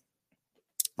Ten.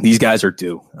 These guys are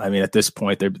due. I mean, at this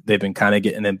point, they've been kind of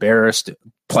getting embarrassed.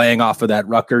 Playing off of that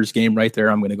Rutgers game right there,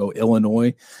 I'm going to go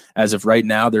Illinois. As of right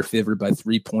now, they're favored by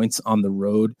 3 points on the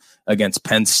road against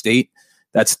Penn State.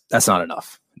 That's not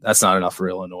enough. That's not enough for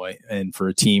Illinois, and for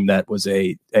a team that was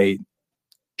a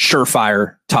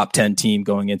surefire top 10 team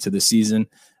going into the season.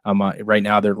 Right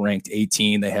now, they're ranked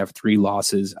 18. They have 3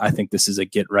 losses. I think this is a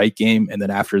get-right game. And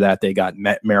then after that, they got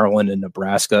Maryland and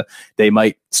Nebraska. They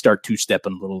might start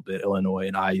two-stepping a little bit, Illinois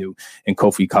and IU and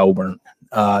Kofi Coburn.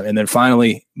 And then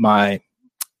finally, my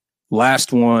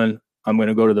last one, I'm going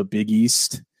to go to the Big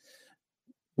East.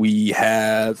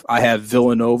 I have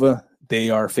Villanova. They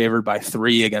are favored by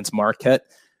 3 against Marquette.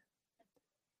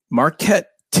 Marquette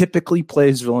typically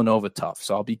plays Villanova tough,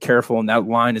 so I'll be careful. And that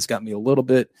line has got me a little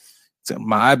bit.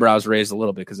 My eyebrows raised a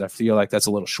little bit because I feel like that's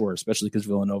a little short, especially because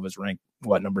Villanova is ranked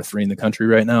number 3 in the country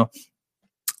right now.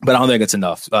 But I don't think it's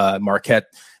enough. Marquette,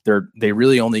 they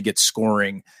really only get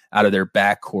scoring out of their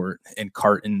backcourt and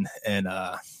Carton and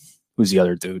who's the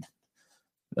other dude?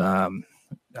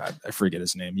 I forget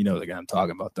his name. You know the guy I'm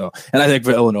talking about, though. And I think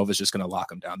Villanova is just going to lock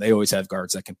them down. They always have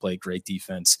guards that can play great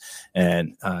defense.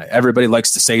 And everybody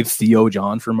likes to say Theo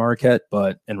John for Marquette,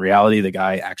 but in reality, the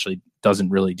guy actually doesn't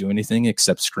really do anything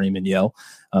except scream and yell.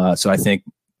 So I think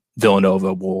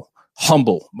Villanova will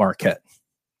humble Marquette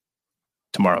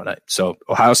tomorrow night. So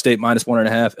Ohio State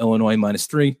 -1.5, Illinois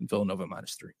 -3, Villanova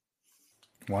 -3.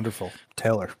 Wonderful.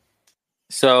 Taylor.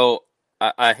 So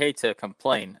I hate to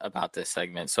complain about this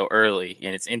segment so early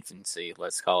in its infancy,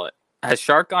 let's call it. Has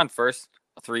Shark gone first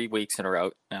 3 weeks in a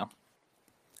row now?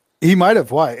 He might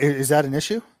have. Why? Is that an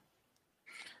issue?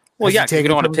 Well, yeah, because we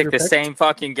don't want to pick the same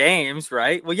fucking games,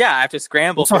 right? Well, yeah, I have to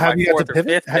scramble for my fourth or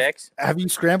fifth picks. Have you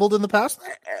scrambled in the past?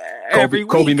 Every week.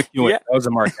 Kobe McEwen. Yeah. That was a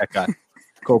mark that guy.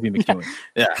 Kobe McEwen.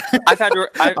 Yeah. I've had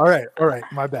to. All right.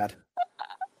 My bad.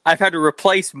 I've had to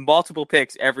replace multiple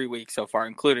picks every week so far,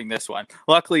 including this one.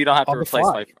 Luckily, you don't have to replace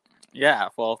my. Yeah,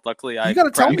 well, luckily You got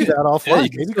to tell me that offline.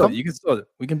 Yeah, you can still.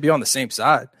 We can be on the same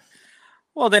side.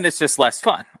 Well, then it's just less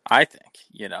fun, I think.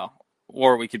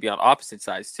 Or we could be on opposite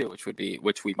sides too,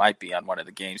 which we might be on one of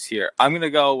the games here. I'm going to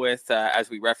go with,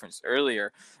 as we referenced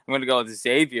earlier, I'm going to go with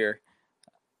Xavier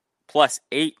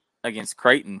 +8 against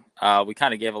Creighton. We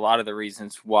kind of gave a lot of the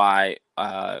reasons why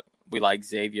we like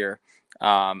Xavier.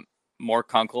 More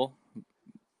Kunkel,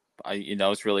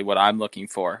 is really what I'm looking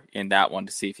for in that one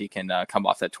to see if he can come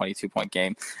off that 22-point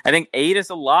game. I think 8 is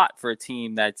a lot for a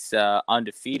team that's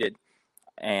undefeated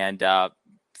and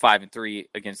 5-3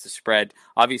 against the spread.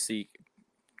 Obviously,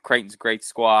 Creighton's a great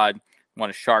squad.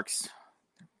 One of Shark's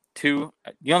 2.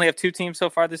 You only have 2 teams so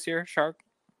far this year, Shark?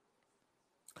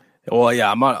 Well,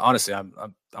 yeah. I'm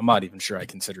not even sure I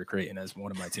consider Creighton as one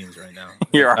of my teams right now.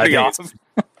 You're already off.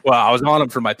 Well, I was on him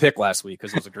for my pick last week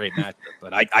because it was a great matchup,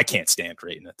 but I can't stand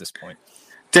Creighton at this point.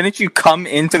 Didn't you come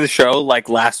into the show like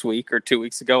last week or 2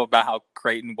 weeks ago about how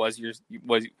Creighton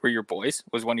were your boys,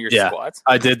 was one of your squads?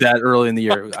 I did that early in the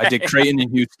year. Okay. I did Creighton in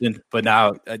Houston, but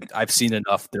now I've seen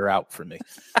enough. They're out for me.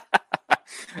 All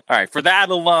right, for that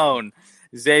alone,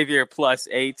 Xavier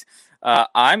 +8.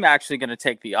 I'm actually going to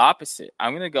take the opposite.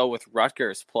 I'm going to go with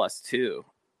Rutgers +2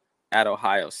 at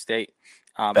Ohio State.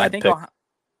 I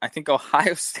think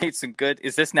Ohio State's a good.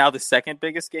 Is this now the second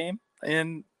biggest game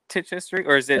in Titch history,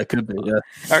 or is it? It could be, yeah.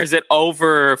 Or is it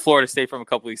over Florida State from a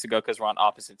couple weeks ago because we're on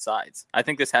opposite sides? I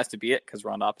think this has to be it because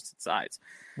we're on opposite sides.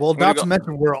 Well, not to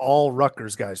mention we're all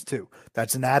Rutgers guys too.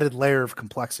 That's an added layer of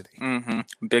complexity.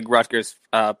 Mm-hmm. Big Rutgers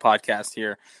podcast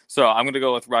here, so I'm going to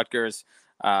go with Rutgers.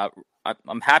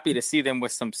 I'm happy to see them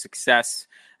with some success,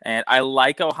 and I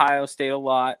like Ohio State a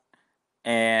lot,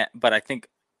 but I think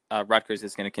Rutgers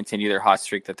is going to continue their hot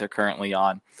streak that they're currently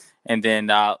on. And then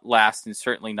last and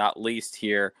certainly not least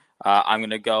here, I'm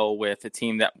going to go with a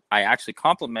team that I actually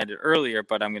complimented earlier,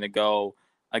 but I'm going to go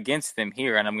against them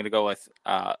here, and I'm going to go with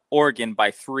Oregon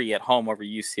by 3 at home over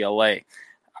UCLA.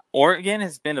 Oregon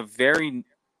has been a very,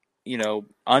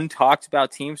 untalked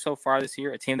about team so far this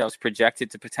year, a team that was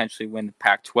projected to potentially win the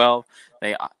Pac-12.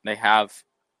 They have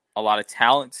a lot of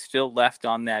talent still left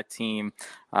on that team.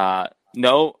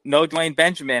 No Dwayne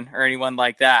Benjamin or anyone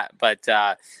like that, but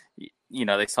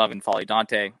they still have N'Faly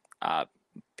Dante,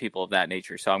 people of that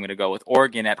nature. So I'm going to go with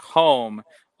Oregon at home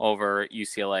over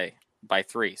UCLA by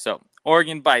 3. So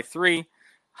Oregon by 3,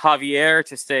 Javier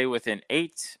to stay within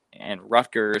 8, and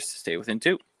Rutgers to stay within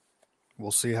 2.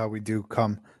 We'll see how we do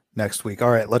come next week. All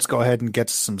right, let's go ahead and get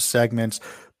to some segments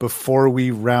before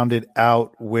we round it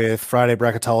out with Friday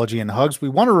Bracketology and Hugs. We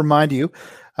want to remind you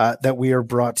that we are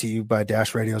brought to you by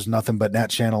Dash Radio's Nothing But Net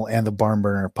channel and the Barn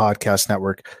Burner Podcast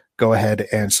Network. Go ahead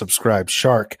and subscribe.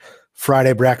 Shark,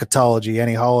 Friday Bracketology,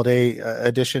 any holiday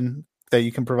edition that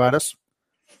you can provide us?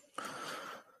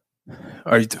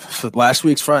 Last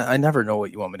week's Friday? I never know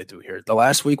what you want me to do here. The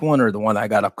last week one or the one I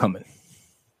got upcoming?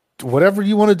 Whatever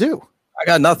you want to do. I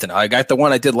got nothing. I got the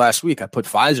one I did last week. I put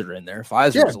Pfizer in there.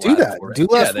 Pfizer was do that. Do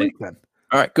last week then.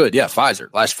 All right, good. Yeah, Pfizer,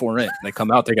 last 4 in. They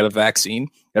come out, they got a vaccine.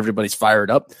 Everybody's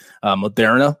fired up.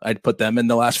 Moderna, I'd put them in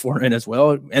the last 4 in as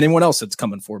well. Anyone else that's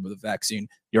coming forward with a vaccine,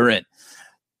 you're in.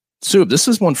 Sue, this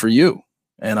is one for you,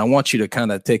 and I want you to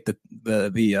kind of take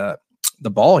the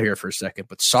ball here for a second.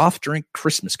 But soft drink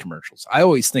Christmas commercials. I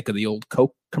always think of the old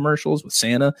Coke commercials with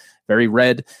Santa, very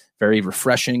red, very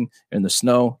refreshing in the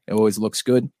snow. It always looks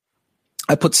good.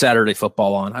 I put Saturday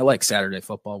football on. I like Saturday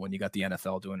football when you got the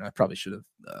NFL doing it. I probably should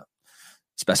have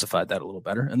specified that a little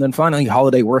better. And then finally,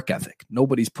 holiday work ethic.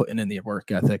 Nobody's putting in the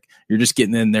work ethic. You're just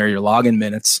getting in there. You're logging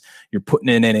minutes. You're putting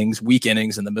in innings, weak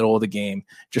innings in the middle of the game,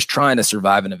 just trying to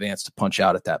survive in advance to punch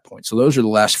out at that point. So those are the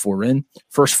last 4 in.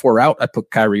 First 4 out, I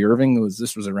put Kyrie Irving.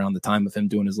 This was around the time of him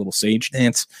doing his little sage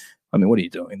dance. I mean, what are you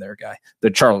doing there, guy? The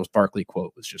Charles Barkley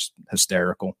quote was just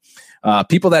hysterical.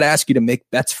 People that ask you to make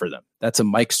bets for them. That's a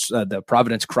Mike's, the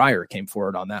Providence Crier came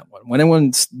forward on that one. When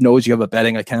anyone knows you have a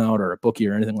betting account or a bookie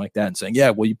or anything like that and saying, yeah,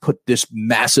 well, you put this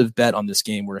massive bet on this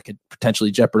game where it could potentially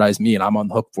jeopardize me and I'm on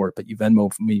the hook for it, but you Venmo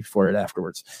me for it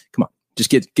afterwards. Come on, just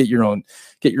get your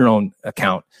own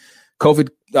account. COVID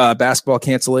basketball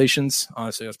cancellations.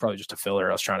 Honestly, it was probably just a filler.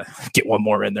 I was trying to get one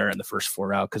more in there in the first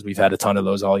 4 out because we've had a ton of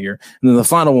those all year. And then the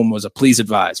final one was a please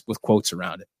advise with quotes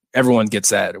around it. Everyone gets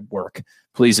that at work.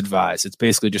 Please advise. It's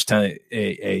basically just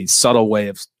a subtle way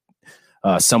of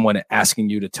someone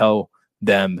asking you to tell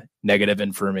them negative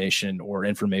information or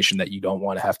information that you don't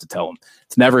want to have to tell them.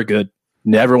 It's never good.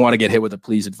 Never want to get hit with a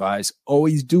please advise.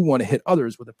 Always do want to hit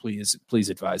others with a please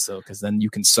advise, though, because then you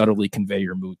can subtly convey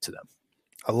your mood to them.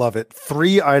 I love it.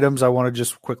 3 items I want to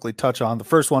just quickly touch on. The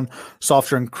first one, soft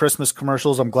drink Christmas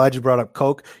commercials. I'm glad you brought up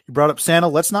Coke. You brought up Santa.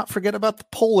 Let's not forget about the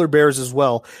polar bears as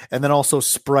well. And then also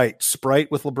Sprite. Sprite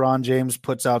with LeBron James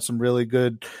puts out some really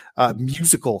good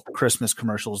musical Christmas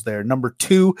commercials there. Number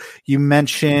 2, you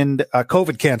mentioned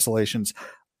COVID cancellations.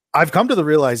 I've come to the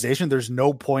realization there's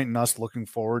no point in us looking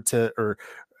forward to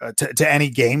any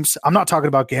games. I'm not talking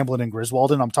about gambling in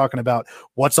Griswolden. I'm talking about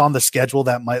what's on the schedule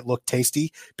that might look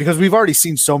tasty, because we've already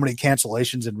seen so many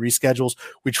cancellations and reschedules.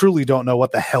 We truly don't know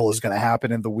what the hell is going to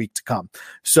happen in the week to come.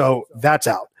 So that's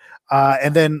out.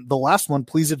 And then the last one,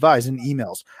 please advise in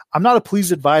emails. I'm not a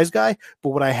please advise guy, but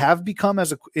what I have become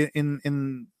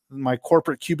in my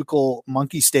corporate cubicle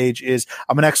monkey stage is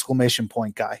I'm an exclamation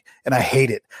point guy, and I hate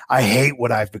it. I hate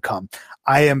what I've become.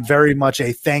 I am very much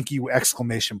a thank you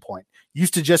exclamation point.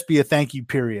 Used to just be a thank you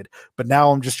period, but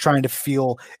now I'm just trying to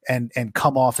feel and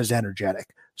come off as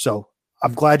energetic. So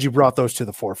I'm glad you brought those to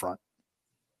the forefront.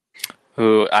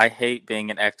 Ooh, I hate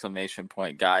being an exclamation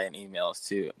point guy in emails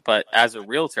too. But as a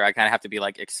realtor, I kind of have to be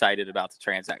like excited about the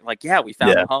transaction. Like, yeah, we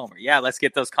found a home, or yeah, let's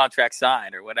get those contracts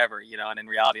signed or whatever, And in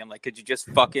reality, I'm like, could you just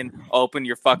fucking open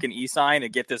your fucking e-sign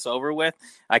and get this over with?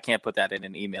 I can't put that in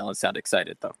an email and sound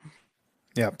excited though.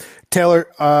 Yeah.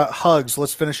 Taylor, hugs.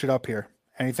 Let's finish it up here.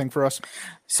 Anything for us?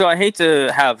 So I hate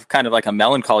to have kind of like a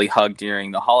melancholy hug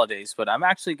during the holidays, but I'm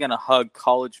actually going to hug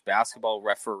college basketball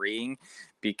refereeing,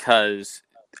 because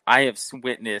I have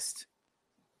witnessed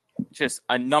just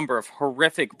a number of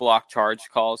horrific block charge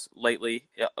calls lately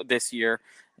this year.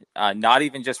 Not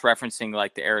even just referencing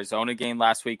like the Arizona game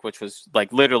last week, which was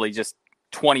like literally just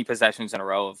 20 possessions in a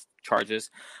row of charges.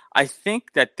 I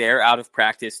think that they're out of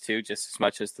practice too, just as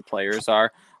much as the players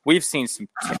are. We've seen some.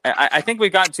 I think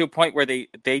we've gotten to a point where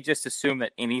they just assume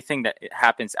that anything that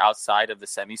happens outside of the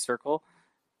semicircle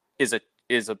is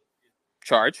a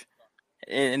charge,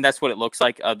 and that's what it looks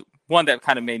like. One that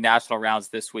kind of made national rounds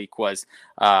this week was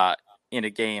in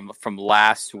a game from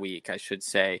last week, I should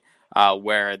say,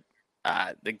 where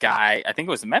the guy, I think it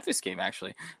was the Memphis game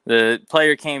actually, the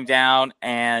player came down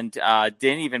and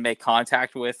didn't even make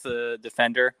contact with the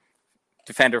defender.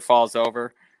 Defender falls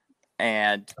over,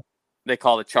 and they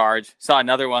call a charge. Saw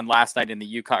another one last night in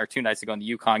the UConn, or 2 nights ago in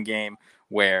the UConn game,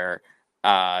 where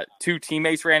 2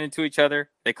 teammates ran into each other.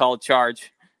 They call a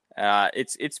charge.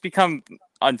 It's become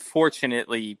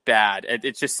unfortunately bad.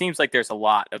 It just seems like there's a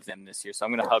lot of them this year. So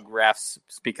I'm going to hug refs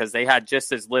because they had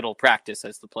just as little practice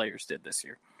as the players did this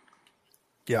year.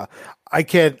 Yeah, I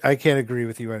can't agree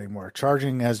with you anymore.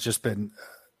 Charging has just been,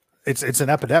 it's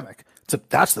an epidemic.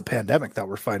 That's the pandemic that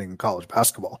we're fighting in college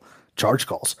basketball. Charge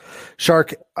calls.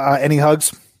 Shark, any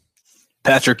hugs?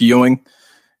 Patrick Ewing,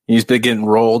 he's been getting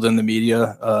rolled in the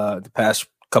media the past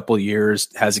couple of years,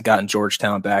 hasn't gotten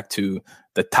Georgetown back to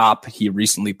the top. He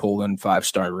recently pulled in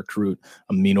 5-star recruit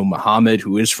Aminu Muhammad,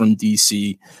 who is from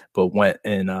DC, but went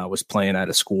and was playing at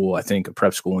a school, I think a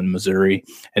prep school in Missouri.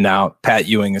 And now Pat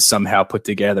Ewing has somehow put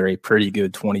together a pretty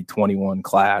good 2021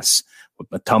 class with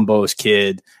Matumbo's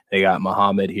kid. They got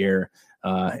Muhammad here,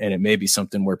 and it may be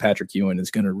something where Patrick Ewing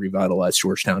is going to revitalize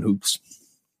Georgetown hoops.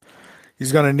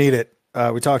 He's going to need it.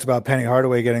 We talked about Penny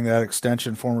Hardaway getting that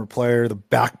extension, former player, the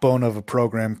backbone of a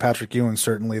program. Patrick Ewing,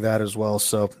 certainly that as well.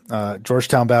 So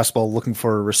Georgetown basketball looking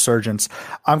for a resurgence.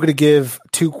 I'm going to give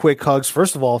 2 quick hugs.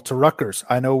 First of all, to Rutgers.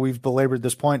 I know we've belabored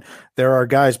this point. There are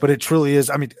guys, but it truly is.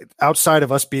 I mean, outside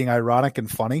of us being ironic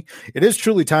and funny, it is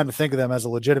truly time to think of them as a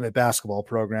legitimate basketball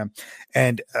program.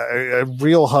 And a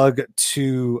real hug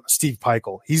to Steve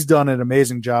Peichel. He's done an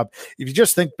amazing job. If you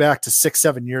just think back to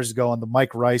 6-7 years ago on the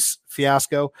Mike Rice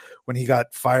fiasco, when he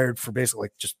got fired for basically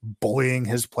just bullying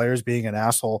his players, being an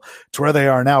asshole, to where they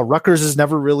are now. Rutgers is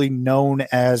never really known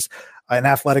as an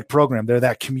athletic program. They're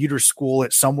that commuter school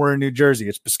at somewhere in New Jersey.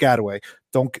 It's Piscataway.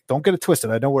 Don't get it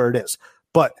twisted. I know where it is.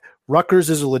 But Rutgers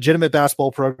is a legitimate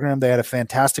basketball program. They had a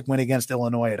fantastic win against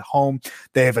Illinois at home.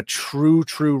 They have a true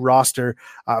roster.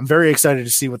 I'm very excited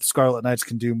to see what the Scarlet Knights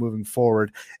can do moving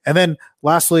forward. And then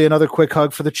lastly, another quick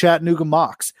hug for the Chattanooga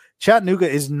Mocs. Chattanooga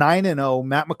is 9-0.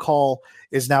 Matt McCall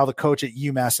is now the coach at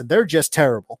UMass, and they're just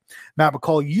terrible. Matt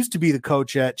McCall used to be the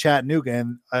coach at Chattanooga,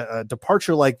 and a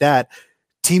departure like that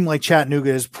team like Chattanooga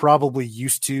is probably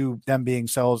used to them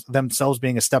themselves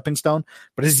being a stepping stone.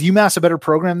 But is UMass a better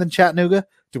program than Chattanooga?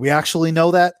 Do we actually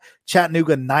know that?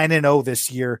 Chattanooga 9-0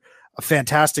 this year, a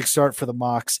fantastic start for the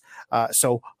Mocs.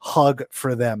 So hug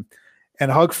for them.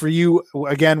 And hug for you.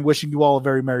 Again, wishing you all a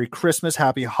very Merry Christmas.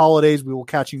 Happy holidays. We will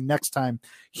catch you next time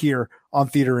here on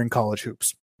Theater in College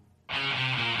Hoops.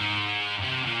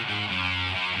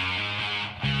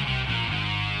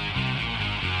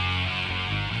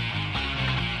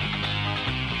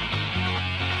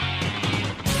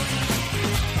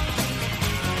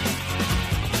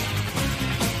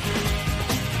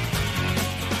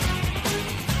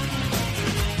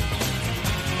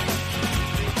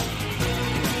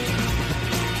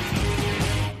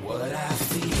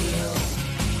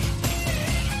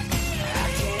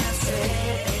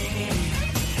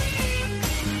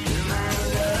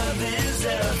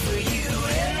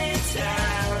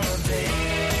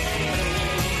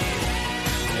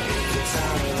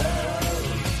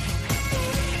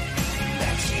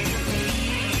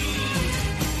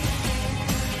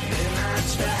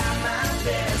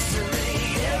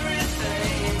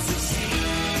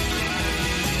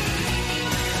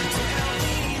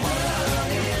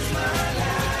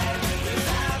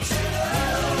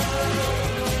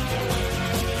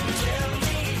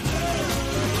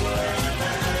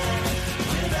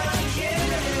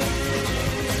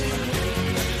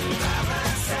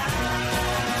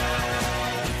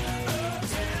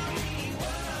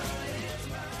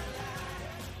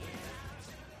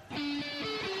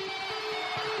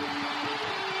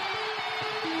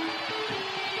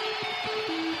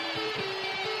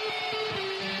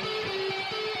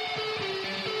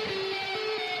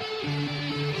 Mm-hmm.